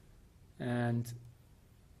 and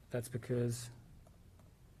that's because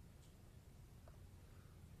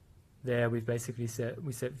there we've basically set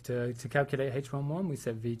to calculate H11, we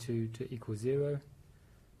set V2 to equal 0.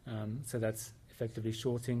 So that's effectively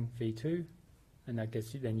shorting V2, and that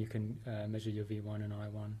gets you, then you can measure your V1 and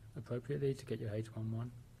I1 appropriately to get your H11.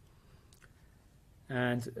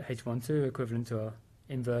 And H12 equivalent to our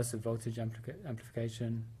inverse of voltage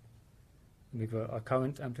amplification. We've got our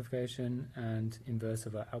current amplification and inverse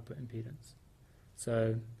of our output impedance.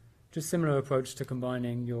 So just similar approach to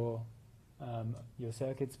combining your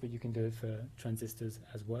circuits, but you can do it for transistors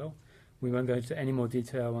as well. We won't go into any more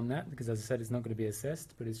detail on that because, as I said, it's not going to be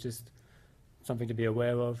assessed, but it's just something to be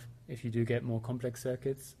aware of. If you do get more complex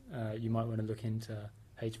circuits, you might want to look into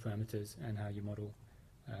H parameters and how you model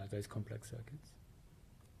those complex circuits.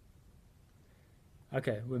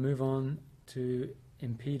 Okay, we'll move on to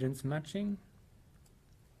impedance matching.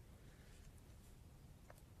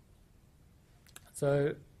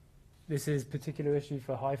 So this is a particular issue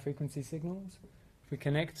for high frequency signals. If we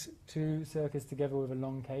connect two circuits together with a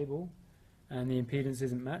long cable and the impedance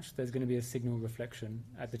isn't matched, there's going to be a signal reflection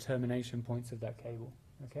at the termination points of that cable.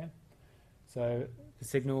 Okay? So the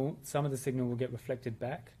signal, some of the signal will get reflected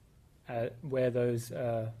back where those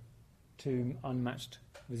two unmatched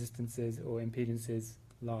resistances or impedances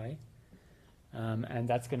lie, and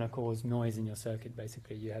that's going to cause noise in your circuit.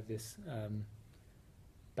 Basically, you have this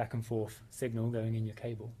back and forth signal going in your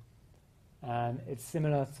cable, and it's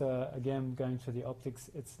similar to, again, going to the optics.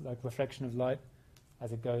 It's like reflection of light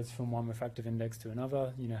as it goes from one refractive index to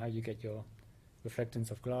another. You know how you get your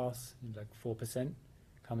reflectance of glass, like 4%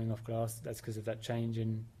 coming off glass. That's because of that change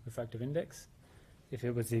in refractive index. If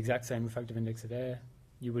it was the exact same refractive index of air,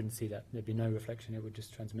 you wouldn't see that. There'd be no reflection. It would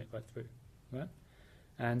just transmit right through, right?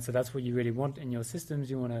 And so that's what you really want in your systems.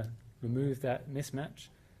 You want to remove that mismatch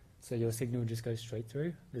so your signal just goes straight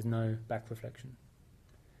through. There's no back reflection.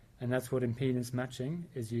 And that's what impedance matching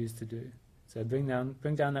is used to do. So bring down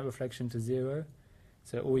that reflection to 0,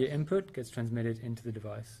 so all your input gets transmitted into the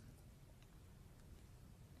device.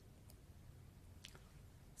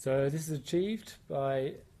 So this is achieved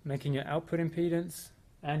by making your output impedance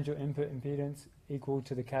and your input impedance equal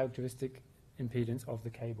to the characteristic impedance of the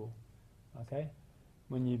cable. Okay?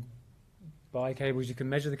 When you buy cables, you can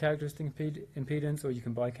measure the characteristic impedance, or you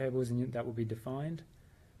can buy cables and that will be defined.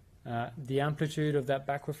 The amplitude of that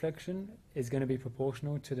back reflection is going to be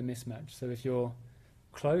proportional to the mismatch. So if you're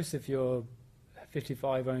close, if you're a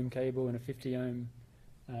 55 ohm cable and a 50 ohm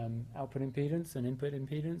output impedance and input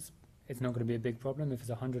impedance, it's not going to be a big problem. If it's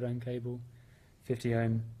a 100 ohm cable, 50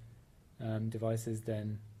 ohm devices,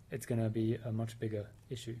 then it's going to be a much bigger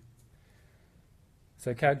issue.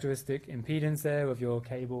 So characteristic impedance there of your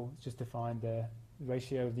cable is just defined there, the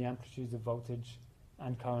ratio of the amplitudes of voltage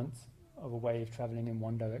and currents of a wave traveling in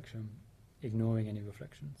one direction, ignoring any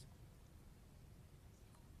reflections.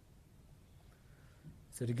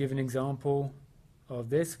 So to give an example of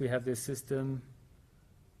this, we have this system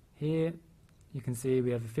here. You can see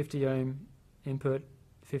we have a 50 ohm input,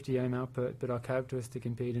 50 ohm output, but our characteristic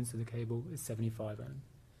impedance of the cable is 75 ohm.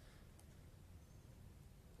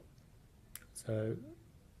 So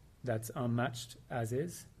that's unmatched as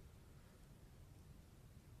is.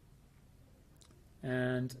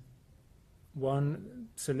 And one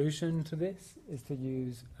solution to this is to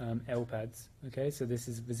use L-pads. Okay, so this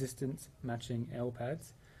is resistance matching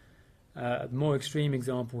L-pads. A more extreme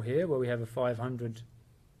example here where we have a 500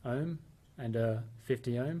 ohm and a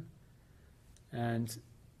 50 ohm and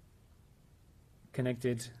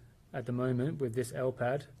connected at the moment with this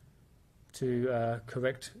L-pad to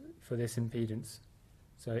correct for this impedance.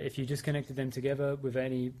 So if you just connected them together with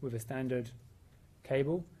a standard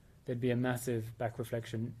cable, there'd be a massive back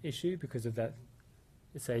reflection issue because of that.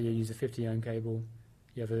 Say you use a 50 ohm cable,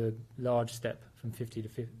 you have a large step from 50 to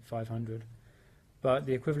 500. But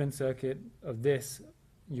the equivalent circuit of this,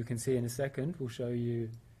 you can see in a second, will show you,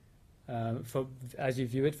 as you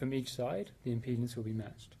view it from each side, the impedance will be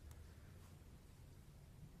matched.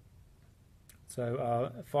 So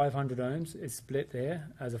our 500 ohms is split there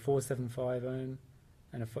as a 475 ohm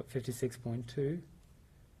and a 56.2.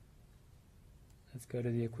 Let's go to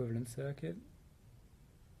the equivalent circuit.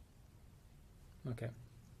 Okay.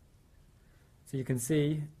 So you can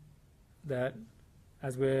see that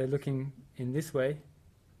as we're looking in this way,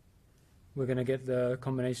 we're going to get the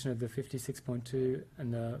combination of the 56.2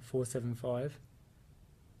 and the 475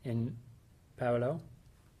 in parallel.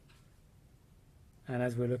 And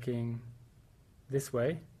as we're looking this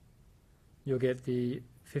way, you'll get the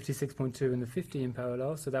 56.2 and the 50 in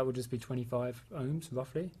parallel, so that would just be 25 ohms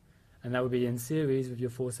roughly, and that would be in series with your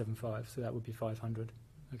 475, so that would be 500,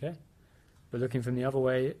 okay? But looking from the other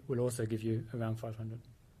way will also give you around 500,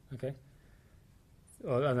 okay?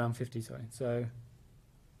 Or around 50, sorry. So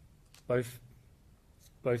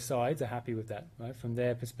both sides are happy with that, right? From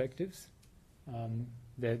their perspectives,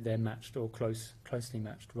 they're matched or closely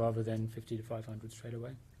matched, rather than 50 to 500 straight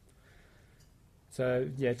away. So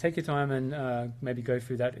yeah, take your time and maybe go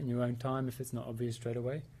through that in your own time if it's not obvious straight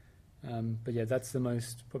away. But yeah, that's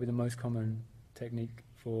probably the most common technique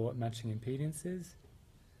for matching impedances.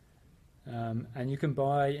 And you can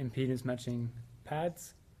buy impedance matching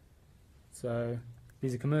pads. So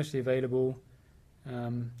these are commercially available,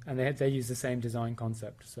 and they use the same design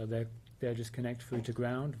concept. So they'll just connect through to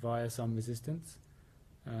ground via some resistance,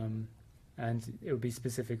 and it will be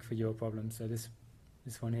specific for your problem. So this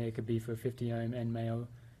one here could be for a 50 ohm end male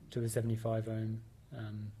to a 75 ohm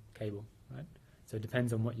cable, right? So it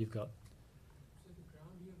depends on what you've got. So the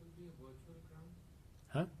ground here will be a virtual ground?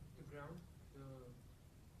 Huh? The ground?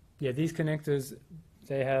 Yeah, these connectors,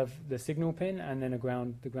 they have the signal pin and then a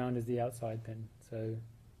ground. The ground is the outside pin. So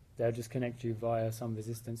they'll just connect you via some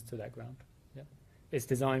resistance to that ground. Yeah. It's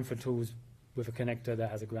designed for tools with a connector that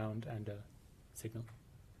has a ground and a signal.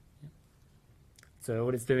 Yeah. So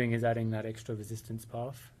what it's doing is adding that extra resistance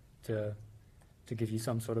path to give you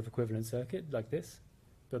some sort of equivalent circuit like this,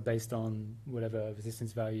 but based on whatever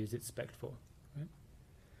resistance values it's spec'd for. Right?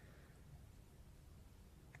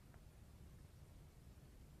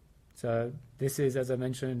 So this is, as I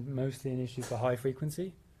mentioned, mostly an issue for high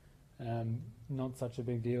frequency. Not such a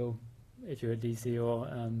big deal if you're a DC or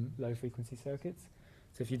low frequency circuits.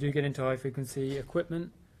 So if you do get into high frequency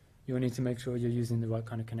equipment, you'll need to make sure you're using the right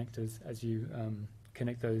kind of connectors as you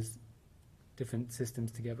connect those different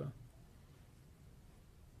systems together.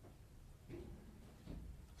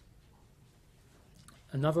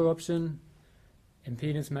 Another option,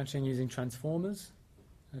 impedance matching using transformers.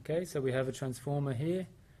 Okay, so we have a transformer here,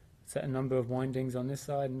 set a number of windings on this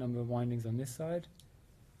side, a number of windings on this side.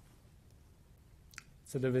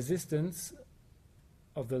 So the resistance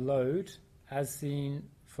of the load, as seen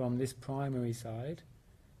from this primary side,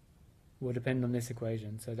 will depend on this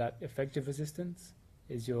equation. So that effective resistance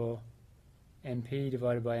is your MP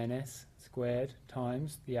divided by NS squared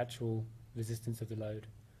times the actual resistance of the load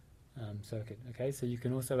circuit. Okay, so you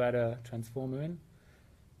can also add a transformer in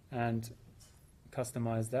and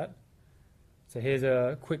customize that. So here's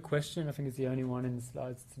a quick question. I think it's the only one in the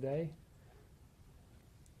slides today.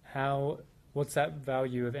 What's that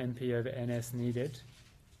value of NP over NS needed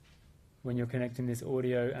when you're connecting this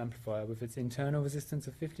audio amplifier with its internal resistance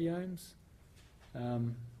of 50 ohms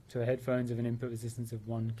to a headphones of an input resistance of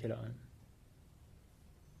 1 kilo ohm?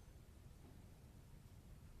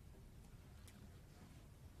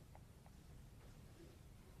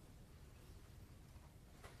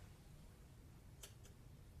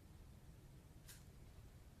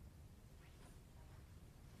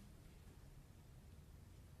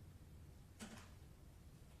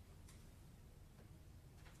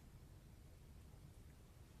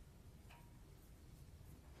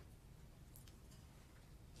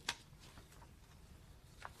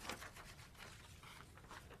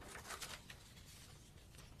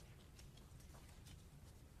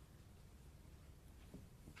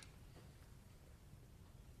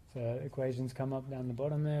 So equations come up down the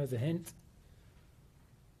bottom there as a hint.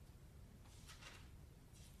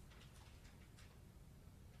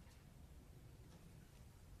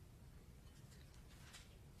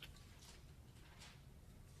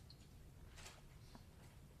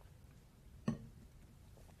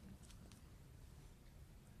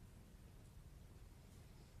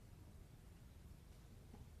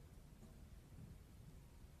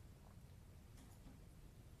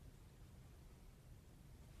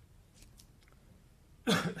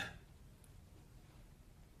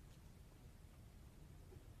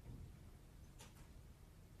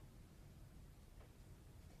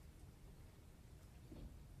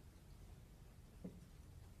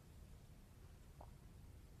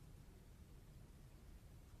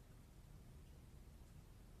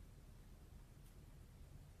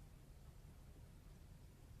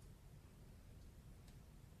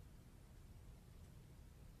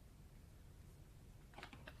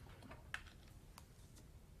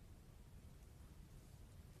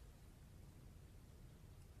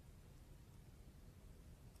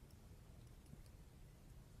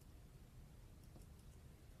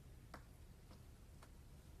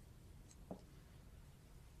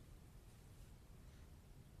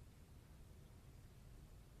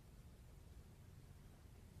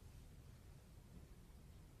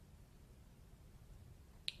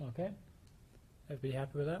 Okay, everybody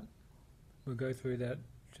happy with that? We'll go through that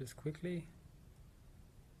just quickly.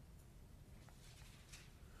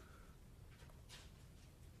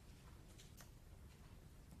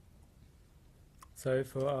 So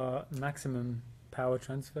for our maximum power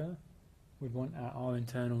transfer, we'd want our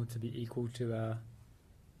internal to be equal to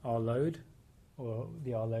our load, or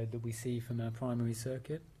the R load that we see from our primary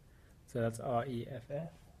circuit. So that's REFF,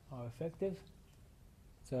 R effective.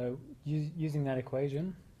 So using that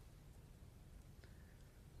equation,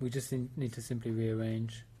 we just need to simply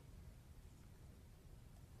rearrange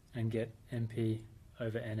and get MP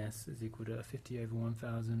over NS is equal to 50 over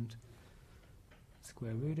 1000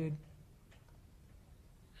 square rooted,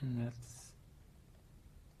 and that's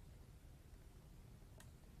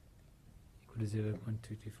equal to 0.224.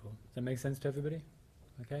 Does that make sense to everybody?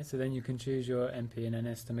 Okay, so then you can choose your MP and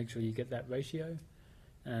NS to make sure you get that ratio,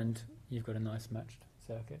 and you've got a nice matched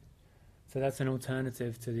circuit. So that's an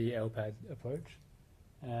alternative to the LPAD approach,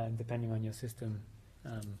 and depending on your system,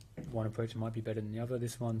 one approach might be better than the other.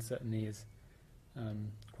 This one certainly is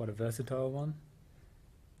quite a versatile one,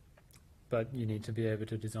 but you need to be able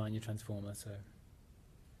to design your transformer, so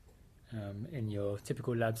in your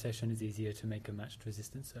typical lab session it's easier to make a matched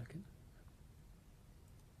resistance circuit.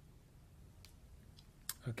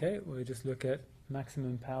 Okay, we'll just look at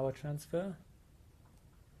maximum power transfer.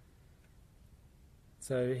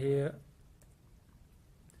 So here,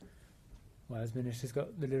 well, as Manish has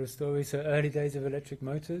got the little story, so early days of electric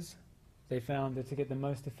motors, they found that to get the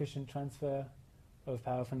most efficient transfer of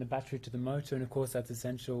power from the battery to the motor, and of course that's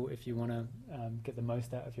essential if you want to get the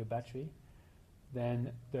most out of your battery,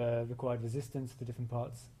 then the required resistance for different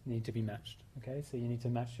parts need to be matched. Okay, so you need to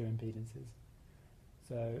match your impedances.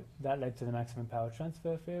 So that led to the maximum power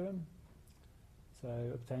transfer theorem. So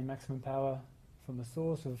obtain maximum power from a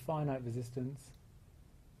source with a finite resistance.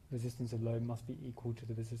 Resistance of load must be equal to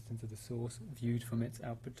the resistance of the source viewed from its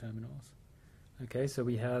output terminals. Okay, so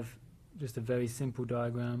we have just a very simple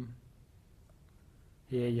diagram.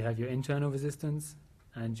 Here you have your internal resistance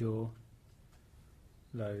and your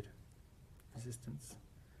load resistance.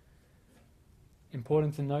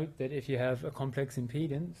 Important to note that if you have a complex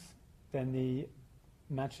impedance, then the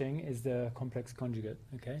matching is the complex conjugate.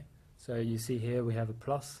 Okay, so you see here we have a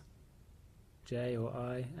plus J or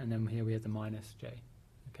I, and then here we have the minus J.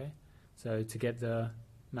 Okay, so to get the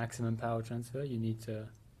maximum power transfer, you need to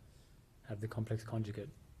have the complex conjugate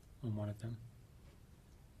on one of them.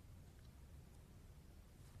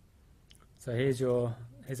 So here's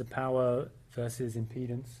a power versus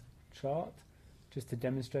impedance chart, just to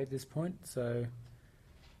demonstrate this point. So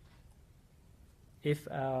if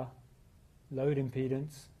our load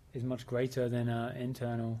impedance is much greater than our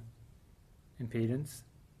internal impedance,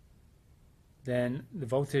 then the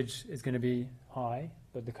voltage is going to be high,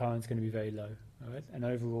 but the current's going to be very low. All right? And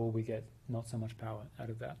overall, we get not so much power out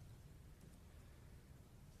of that.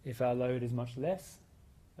 If our load is much less,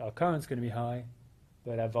 our current's going to be high,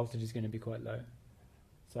 but our voltage is going to be quite low.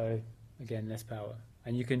 So again, less power.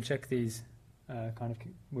 And you can check these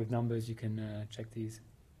with numbers. You can check these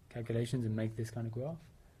calculations and make this kind of graph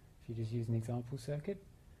if you just use an example circuit.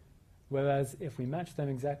 Whereas if we match them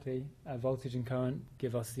exactly, our voltage and current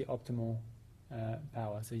give us the optimal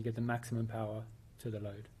power. So you get the maximum power to the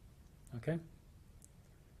load. Okay?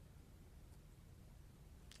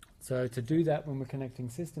 So to do that when we're connecting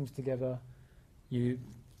systems together, you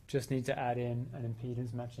just need to add in an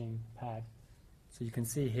impedance matching pad. So you can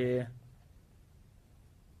see here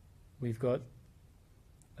we've got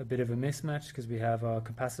a bit of a mismatch because we have our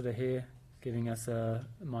capacitor here giving us a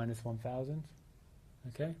minus 1000.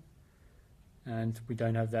 Okay? And we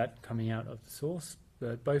don't have that coming out of the source,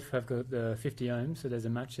 but both have got the 50 ohms, so there's a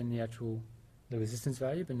match in the resistance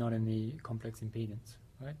value, but not in the complex impedance,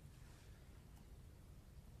 right?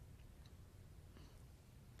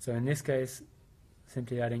 So in this case,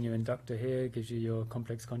 simply adding your inductor here gives you your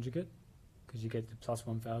complex conjugate, because you get the plus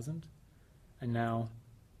 1000, and now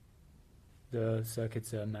the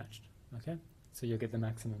circuits are matched, okay? So you'll get the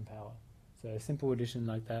maximum power. So a simple addition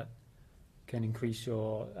like that can increase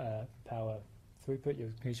your power throughput, you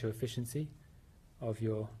increase your efficiency of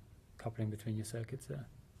your coupling between your circuits there.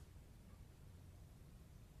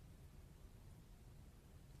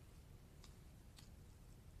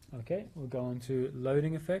 Okay, we'll go on to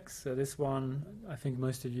loading effects. So this one, I think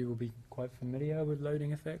most of you will be quite familiar with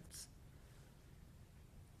loading effects.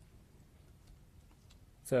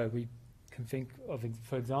 So we can think of,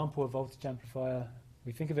 for example, a voltage amplifier.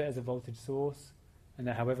 We think of it as a voltage source, and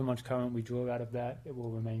that however much current we draw out of that, it will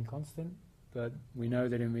remain constant. But we know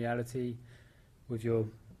that in reality, with your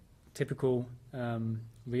typical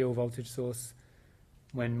real voltage source,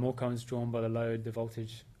 when more current is drawn by the load, the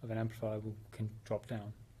voltage of an amplifier can drop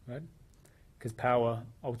down, right? Because power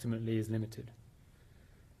ultimately is limited.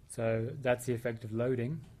 So that's the effect of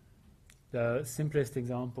loading. The simplest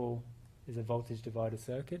example is a voltage divider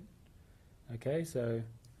circuit. Okay, so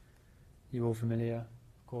you're all familiar,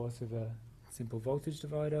 of course, with a simple voltage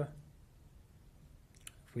divider.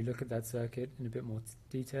 if we look at that circuit in a bit more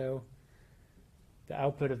detail, the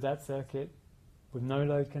output of that circuit with no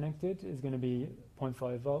load connected is going to be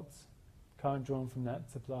 0.5 volts. Current drawn from that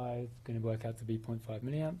supply is going to work out to be 0.5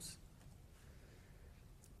 milliamps.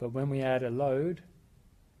 But when we add a load,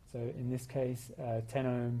 so in this case a 10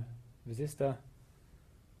 ohm resistor,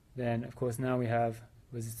 then of course now we have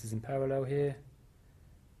resistors in parallel here,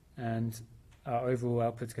 and our overall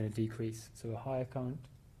output is going to decrease. So a higher current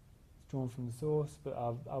is drawn from the source, but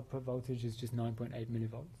our output voltage is just 9.8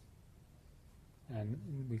 millivolts. And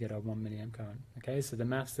we get our 1 milliamp current. Okay, so the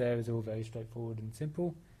maths there is all very straightforward and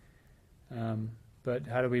simple. But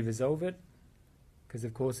how do we resolve it? Because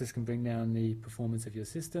of course this can bring down the performance of your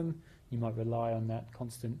system. You might rely on that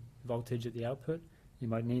constant voltage at the output. You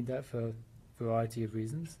might need that for a variety of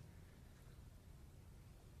reasons.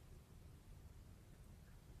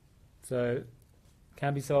 So it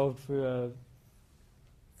can be solved through a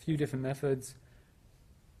few different methods.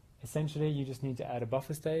 Essentially you just need to add a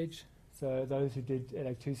buffer stage. So those who did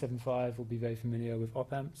ELEC375 will be very familiar with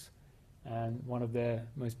op amps, and one of their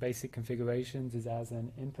most basic configurations is as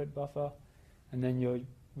an input buffer, and then you're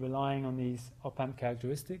relying on these op amp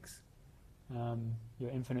characteristics,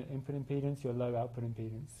 your infinite input impedance, your low output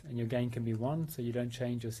impedance, and your gain can be 1, so you don't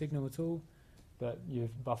change your signal at all, but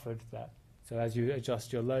you've buffered that. So as you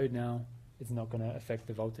adjust your load now, it's not going to affect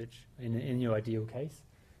the voltage in your ideal case.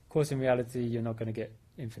 Of course, in reality, you're not going to get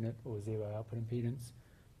infinite or 0 output impedance.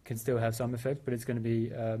 Can still have some effect, but it's going to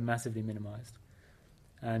be massively minimized.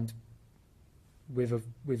 And we've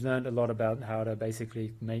learned a lot about how to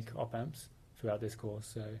basically make op amps throughout this course,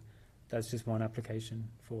 so that's just one application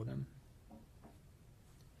for them.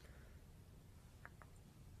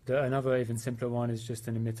 Another even simpler one is just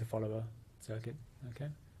an emitter follower circuit. Okay,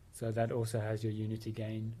 so that also has your unity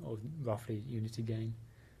gain, or roughly unity gain,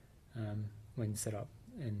 when set up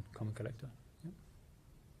in common collector.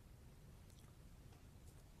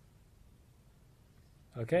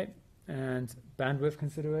 Okay, and bandwidth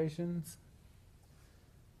considerations.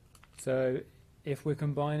 So if we're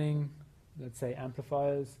combining, let's say,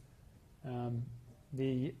 amplifiers,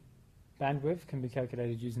 the bandwidth can be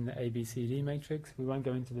calculated using the ABCD matrix. We won't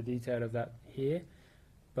go into the detail of that here,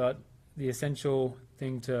 but the essential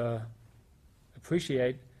thing to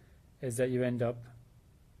appreciate is that you end up,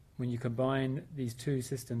 when you combine these two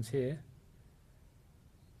systems here,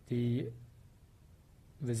 the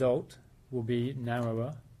result will be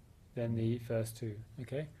narrower than the first two.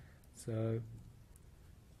 Okay, so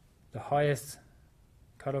the highest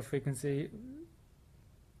cutoff frequency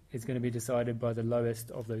is going to be decided by the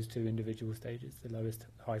lowest of those two individual stages, the lowest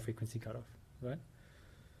high frequency cutoff, right?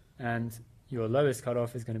 And your lowest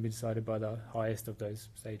cutoff is going to be decided by the highest of those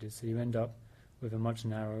stages. So you end up with a much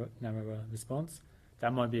narrower response.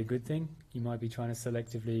 That might be a good thing. You might be trying to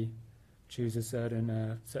selectively choose a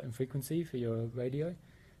certain frequency for your radio.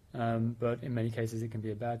 But in many cases it can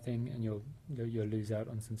be a bad thing, and you'll lose out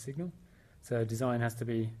on some signal. So design has to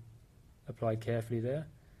be applied carefully there,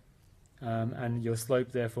 and your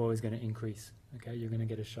slope therefore is going to increase. Okay, you're going to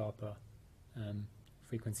get a sharper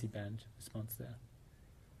frequency band response there.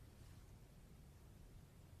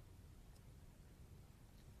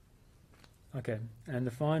 Okay, and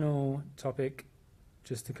the final topic,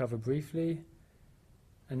 just to cover briefly,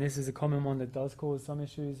 and this is a common one that does cause some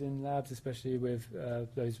issues in labs, especially with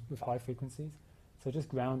those with high frequencies. So just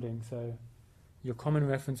grounding, so your common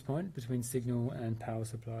reference point between signal and power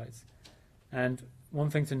supplies. And one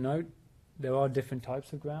thing to note, there are different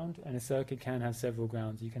types of ground, and a circuit can have several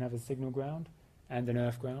grounds. You can have a signal ground, and an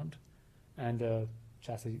earth ground, and a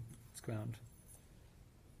chassis ground.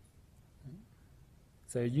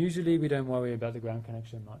 So usually we don't worry about the ground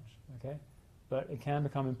connection much, okay? But it can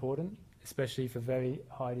become important, especially for very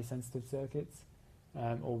highly sensitive circuits,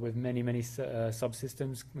 or with many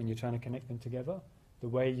subsystems when you're trying to connect them together. The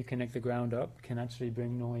way you connect the ground up can actually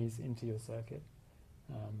bring noise into your circuit,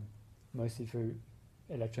 mostly through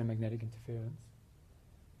electromagnetic interference.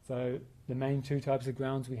 So the main two types of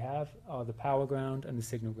grounds we have are the power ground and the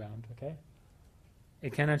signal ground, okay?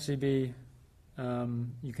 It can actually be,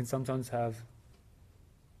 you can sometimes have,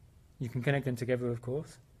 you can connect them together, of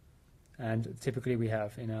course, and typically we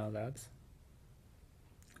have in our labs.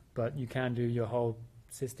 But you can do your whole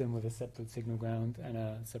system with a separate signal ground and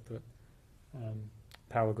a separate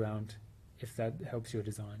power ground if that helps your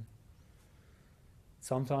design.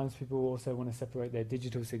 Sometimes people also want to separate their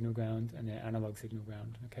digital signal ground and their analog signal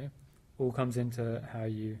ground, okay? All comes into how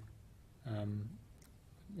you,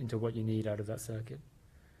 into what you need out of that circuit.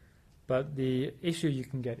 But the issue you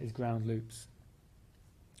can get is ground loops.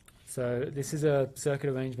 So this is a circuit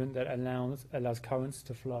arrangement that allows currents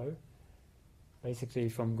to flow basically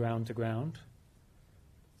from ground to ground,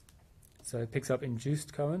 So it picks up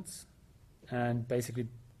induced currents and basically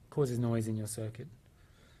causes noise in your circuit.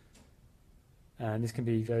 And this can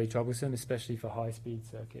be very troublesome, especially for high-speed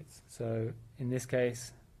circuits. So in this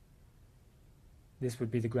case, this would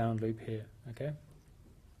be the ground loop here, okay?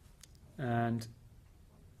 And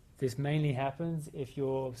this mainly happens if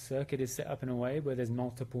your circuit is set up in a way where there's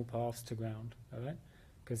multiple paths to ground, all right?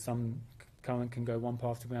 Because some current can go one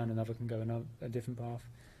path to ground, another can go a different path.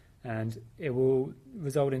 And it will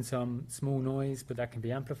result in some small noise, but that can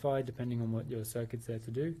be amplified depending on what your circuit's there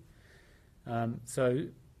to do. So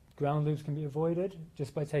ground loops can be avoided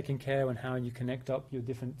just by taking care on how you connect up your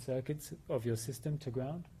different circuits of your system to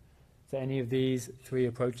ground. So any of these three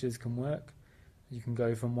approaches can work. You can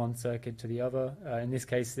go from one circuit to the other. In this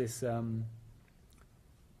case, this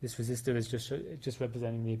resistor is just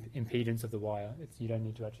representing the impedance of the wire. You don't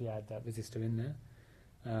need to actually add that resistor in there.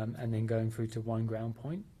 And then going through to one ground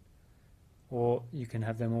point. Or you can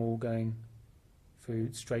have them all going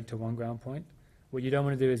through straight to one ground point. What you don't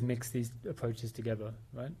want to do is mix these approaches together,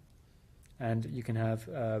 right? And you can have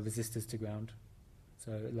resistors to ground,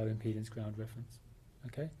 so low impedance ground reference,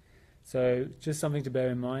 okay? So just something to bear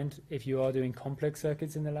in mind, if you are doing complex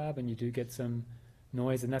circuits in the lab and you do get some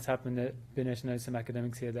noise, and that's happened, that Binesh knows some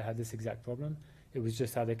academics here that had this exact problem, it was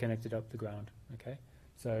just how they connected up the ground, okay?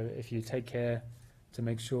 So if you take care to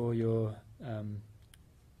make sure you're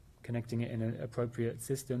connecting it in an appropriate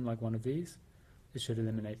system like one of these, it should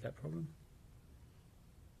eliminate that problem.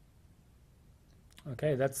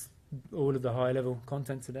 Okay, that's all of the high-level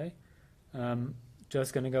content today.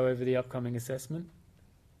 Just going to go over the upcoming assessment.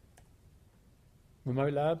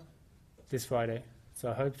 Remote lab, this Friday.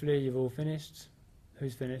 So hopefully you've all finished.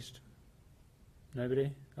 Who's finished?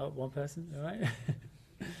 Nobody? Oh, one person, all right.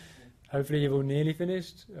 Hopefully you've all nearly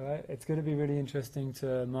finished, all right. It's going to be really interesting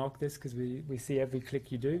to mark this because we see every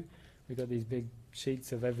click you do. We've got these big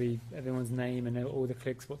sheets of everyone's name and all the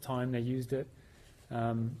clicks, what time they used it.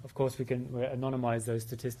 Of course, we'll anonymize those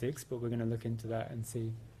statistics, but we're going to look into that and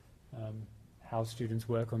see how students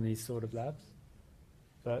work on these sort of labs.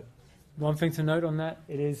 But one thing to note on that,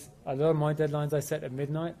 it is a lot of my deadlines I set at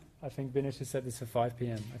midnight. I think Binesh has set this for 5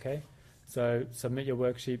 p.m., okay? So submit your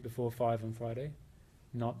worksheet before 5 on Friday.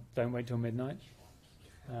 Don't wait till midnight.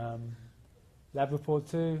 Lab report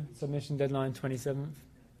 2, submission deadline 27th.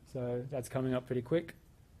 So that's coming up pretty quick.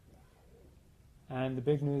 And the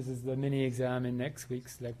big news is the mini exam in next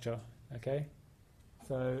week's lecture, okay?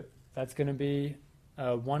 So that's going to be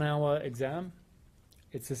a 1-hour exam.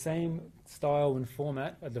 It's the same style and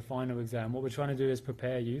format of the final exam. What we're trying to do is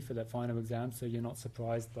prepare you for that final exam so you're not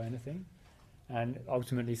surprised by anything and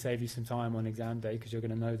ultimately save you some time on exam day because you're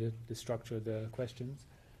going to know the structure of the questions.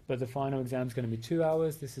 But the final exam is going to be 2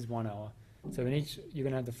 hours. This is 1 hour. So in each, you're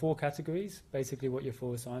going to have the 4 categories, basically what your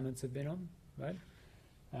 4 assignments have been on, right?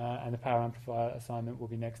 And the power amplifier assignment will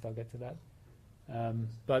be next. I'll get to that.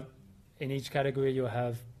 But in each category, you'll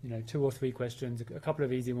have 2 or 3 questions, a couple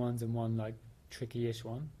of easy ones, and one like tricky-ish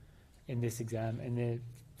one in this exam. In the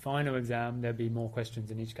final exam, there'll be more questions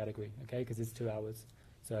in each category, okay? Because it's 2 hours,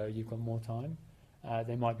 so you've got more time.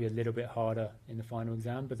 They might be a little bit harder in the final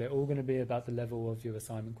exam, but they're all going to be about the level of your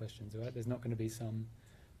assignment questions, all right? There's not going to be some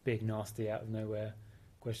big, nasty, out of nowhere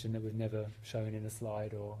question that we've never shown in a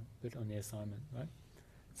slide or put on the assignment, right?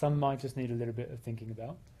 Some might just need a little bit of thinking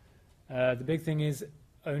about. The big thing is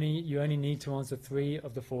you only need to answer 3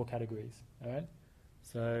 of the 4 categories, all right?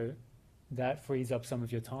 So that frees up some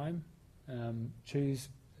of your time.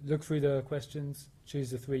 Look through the questions, choose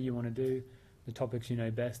the 3 you want to do, the topics you know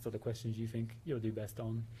best or the questions you think you'll do best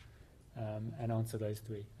on, and answer those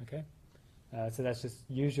 3, okay? So that's just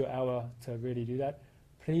use your hour to really do that.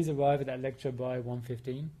 Please arrive at that lecture by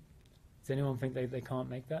 1:15. Does anyone think they can't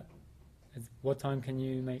make that? What time can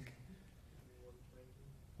you make?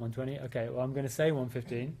 1:20? Okay, well, I'm going to say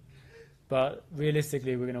 1:15, but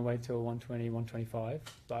realistically, we're going to wait till 1:20, 1:25.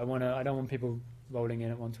 But I don't want people rolling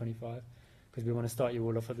in at 1:25 because we want to start you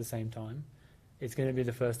all off at the same time. It's going to be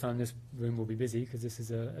the first time this room will be busy because this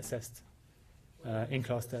is a assessed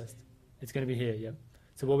in-class test. It's going to be here, yeah.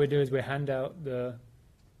 So what we do is we hand out the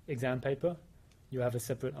exam paper. You have a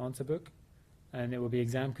separate answer book, and it will be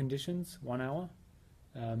exam conditions, 1 hour,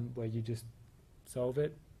 where you just solve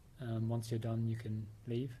it. Once you're done, you can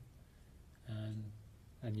leave,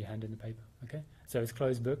 and you hand in the paper, okay? So it's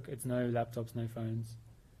closed book. It's no laptops, no phones.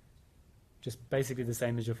 Just basically the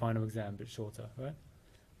same as your final exam, but shorter, right?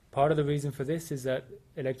 Part of the reason for this is that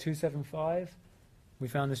ELEC376, we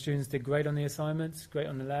found the students did great on the assignments, great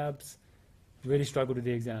on the labs, really struggled with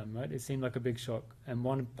the exam, right? It seemed like a big shock. And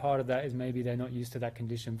one part of that is maybe they're not used to that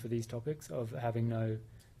condition for these topics of having no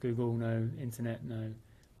Google, no internet, no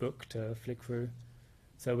book to flick through.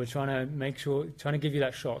 So we're trying to give you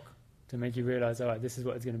that shock to make you realize, all right, this is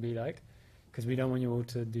what it's going to be like, because we don't want you all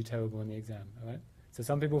to do terrible in the exam, all right? So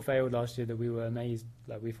some people failed last year that we were amazed,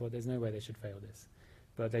 like we thought there's no way they should fail this,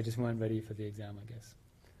 but they just weren't ready for the exam, I guess.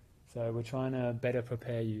 So we're trying to better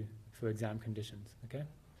prepare you for exam conditions, okay?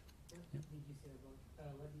 What did you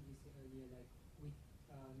say earlier, like we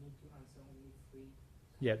need to answer only 3?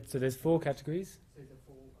 Yeah, so there's 4 categories. So the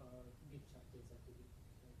 4 big chapters have to be.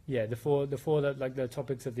 Yeah, the four that like the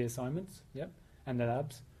topics of the assignments, yeah, and the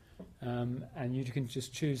labs. And you can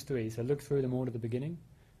just choose 3. So look through them all at the beginning.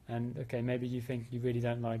 And okay, maybe you think you really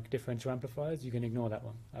don't like differential amplifiers, you can ignore that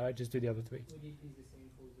one. All right, just do the other 3. Would it be the same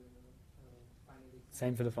for the final exam?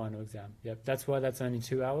 Same for the final exam. Yep, that's why that's only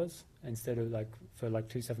 2 hours instead of like for like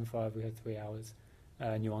 275 we had 3 hours,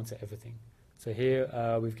 and you answer everything. So here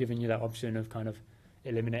we've given you that option of kind of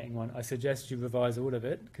eliminating one. I suggest you revise all of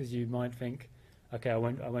it because you might think, okay, I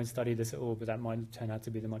won't study this at all, but that might turn out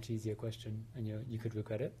to be the much easier question, and you could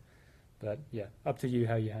regret it. But yeah, up to you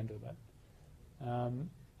how you handle that.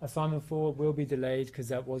 Assignment 4 will be delayed because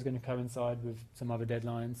that was going to coincide with some other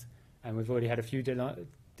deadlines, and we've already had a few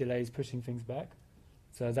delays pushing things back.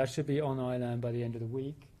 So that should be on ILAN by the end of the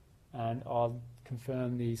week, and I'll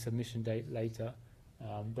confirm the submission date later,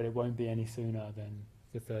 but it won't be any sooner than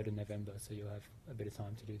the 3rd of November, so you'll have a bit of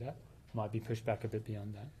time to do that. Might be pushed back a bit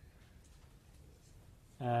beyond that.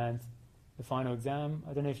 And the final exam,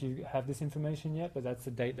 I don't know if you have this information yet, but that's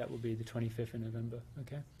the date that will be the 25th of November,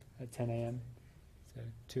 okay, at 10 a.m. So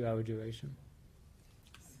 2-hour duration.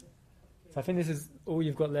 So I think this is all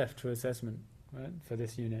you've got left for assessment, right, for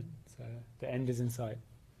this unit. So the end is in sight.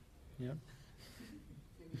 Yeah.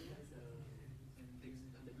 Can you guys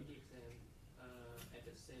the mini exam at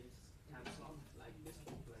the same time slot like this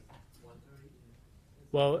week, like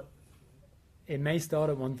 1:30? Well, it may start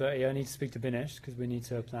at 1:30. I need to speak to Binesh because we need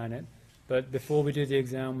to plan it. But before we do the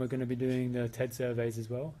exam, we're going to be doing the TED surveys as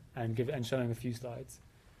well and showing a few slides.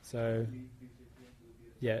 So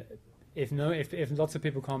yeah, if lots of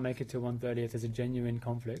people can't make it to 1:30, if there's a genuine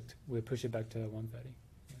conflict, we'll push it back to 1:30.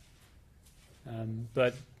 Yeah.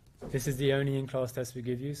 But this is the only in-class test we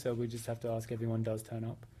give you, so we just have to ask everyone does turn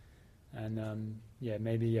up. And yeah,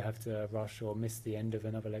 maybe you have to rush or miss the end of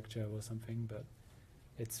another lecture or something, but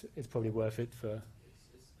it's probably worth it for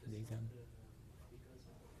the exam.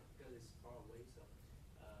 Because it's far away, so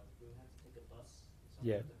we'll have to take a bus.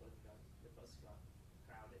 Yeah. The bus got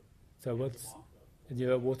crowded. So what's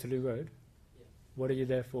you're at Waterloo Road? Yeah. What are you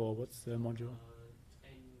there for? What's the module?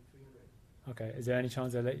 N300. Okay. Is there any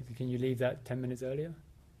chance can you leave that 10 minutes earlier?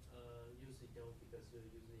 Usually don't, because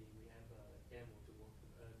usually we have a demo to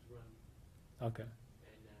run. Okay. And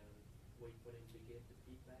wait for them to get the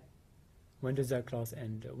feedback. When does that class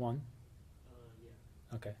end? At 1?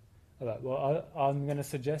 Yeah. Okay. All right. Well, I'm going to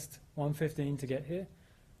suggest 1:15 to get here.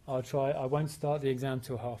 I won't start the exam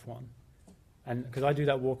till 1:30. And because I do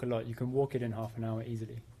that walk a lot, you can walk it in half an hour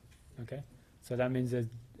easily. Okay? So that means that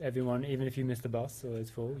everyone, even if you miss the bus or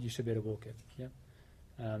it's full, you should be able to walk it.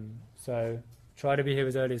 Yeah. So try to be here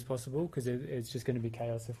as early as possible because it's just going to be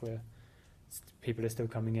chaos if people are still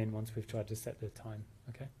coming in once we've tried to set the time.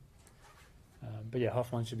 Okay? But yeah,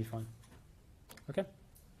 1:30 should be fine. Okay?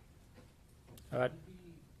 All right.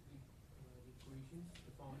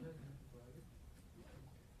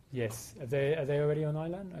 Yes. Are they already on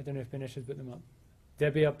ILAN? I don't know if Binesh has put them up.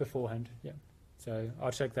 They'll be up beforehand, yeah. So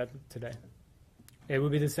I'll check that today. It will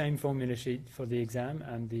be the same formula sheet for the exam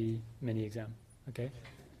and the mini exam, okay?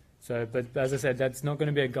 So, but as I said, that's not going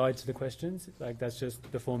to be a guide to the questions. Like, that's just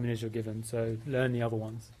the formulas you're given. So learn the other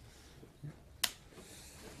ones.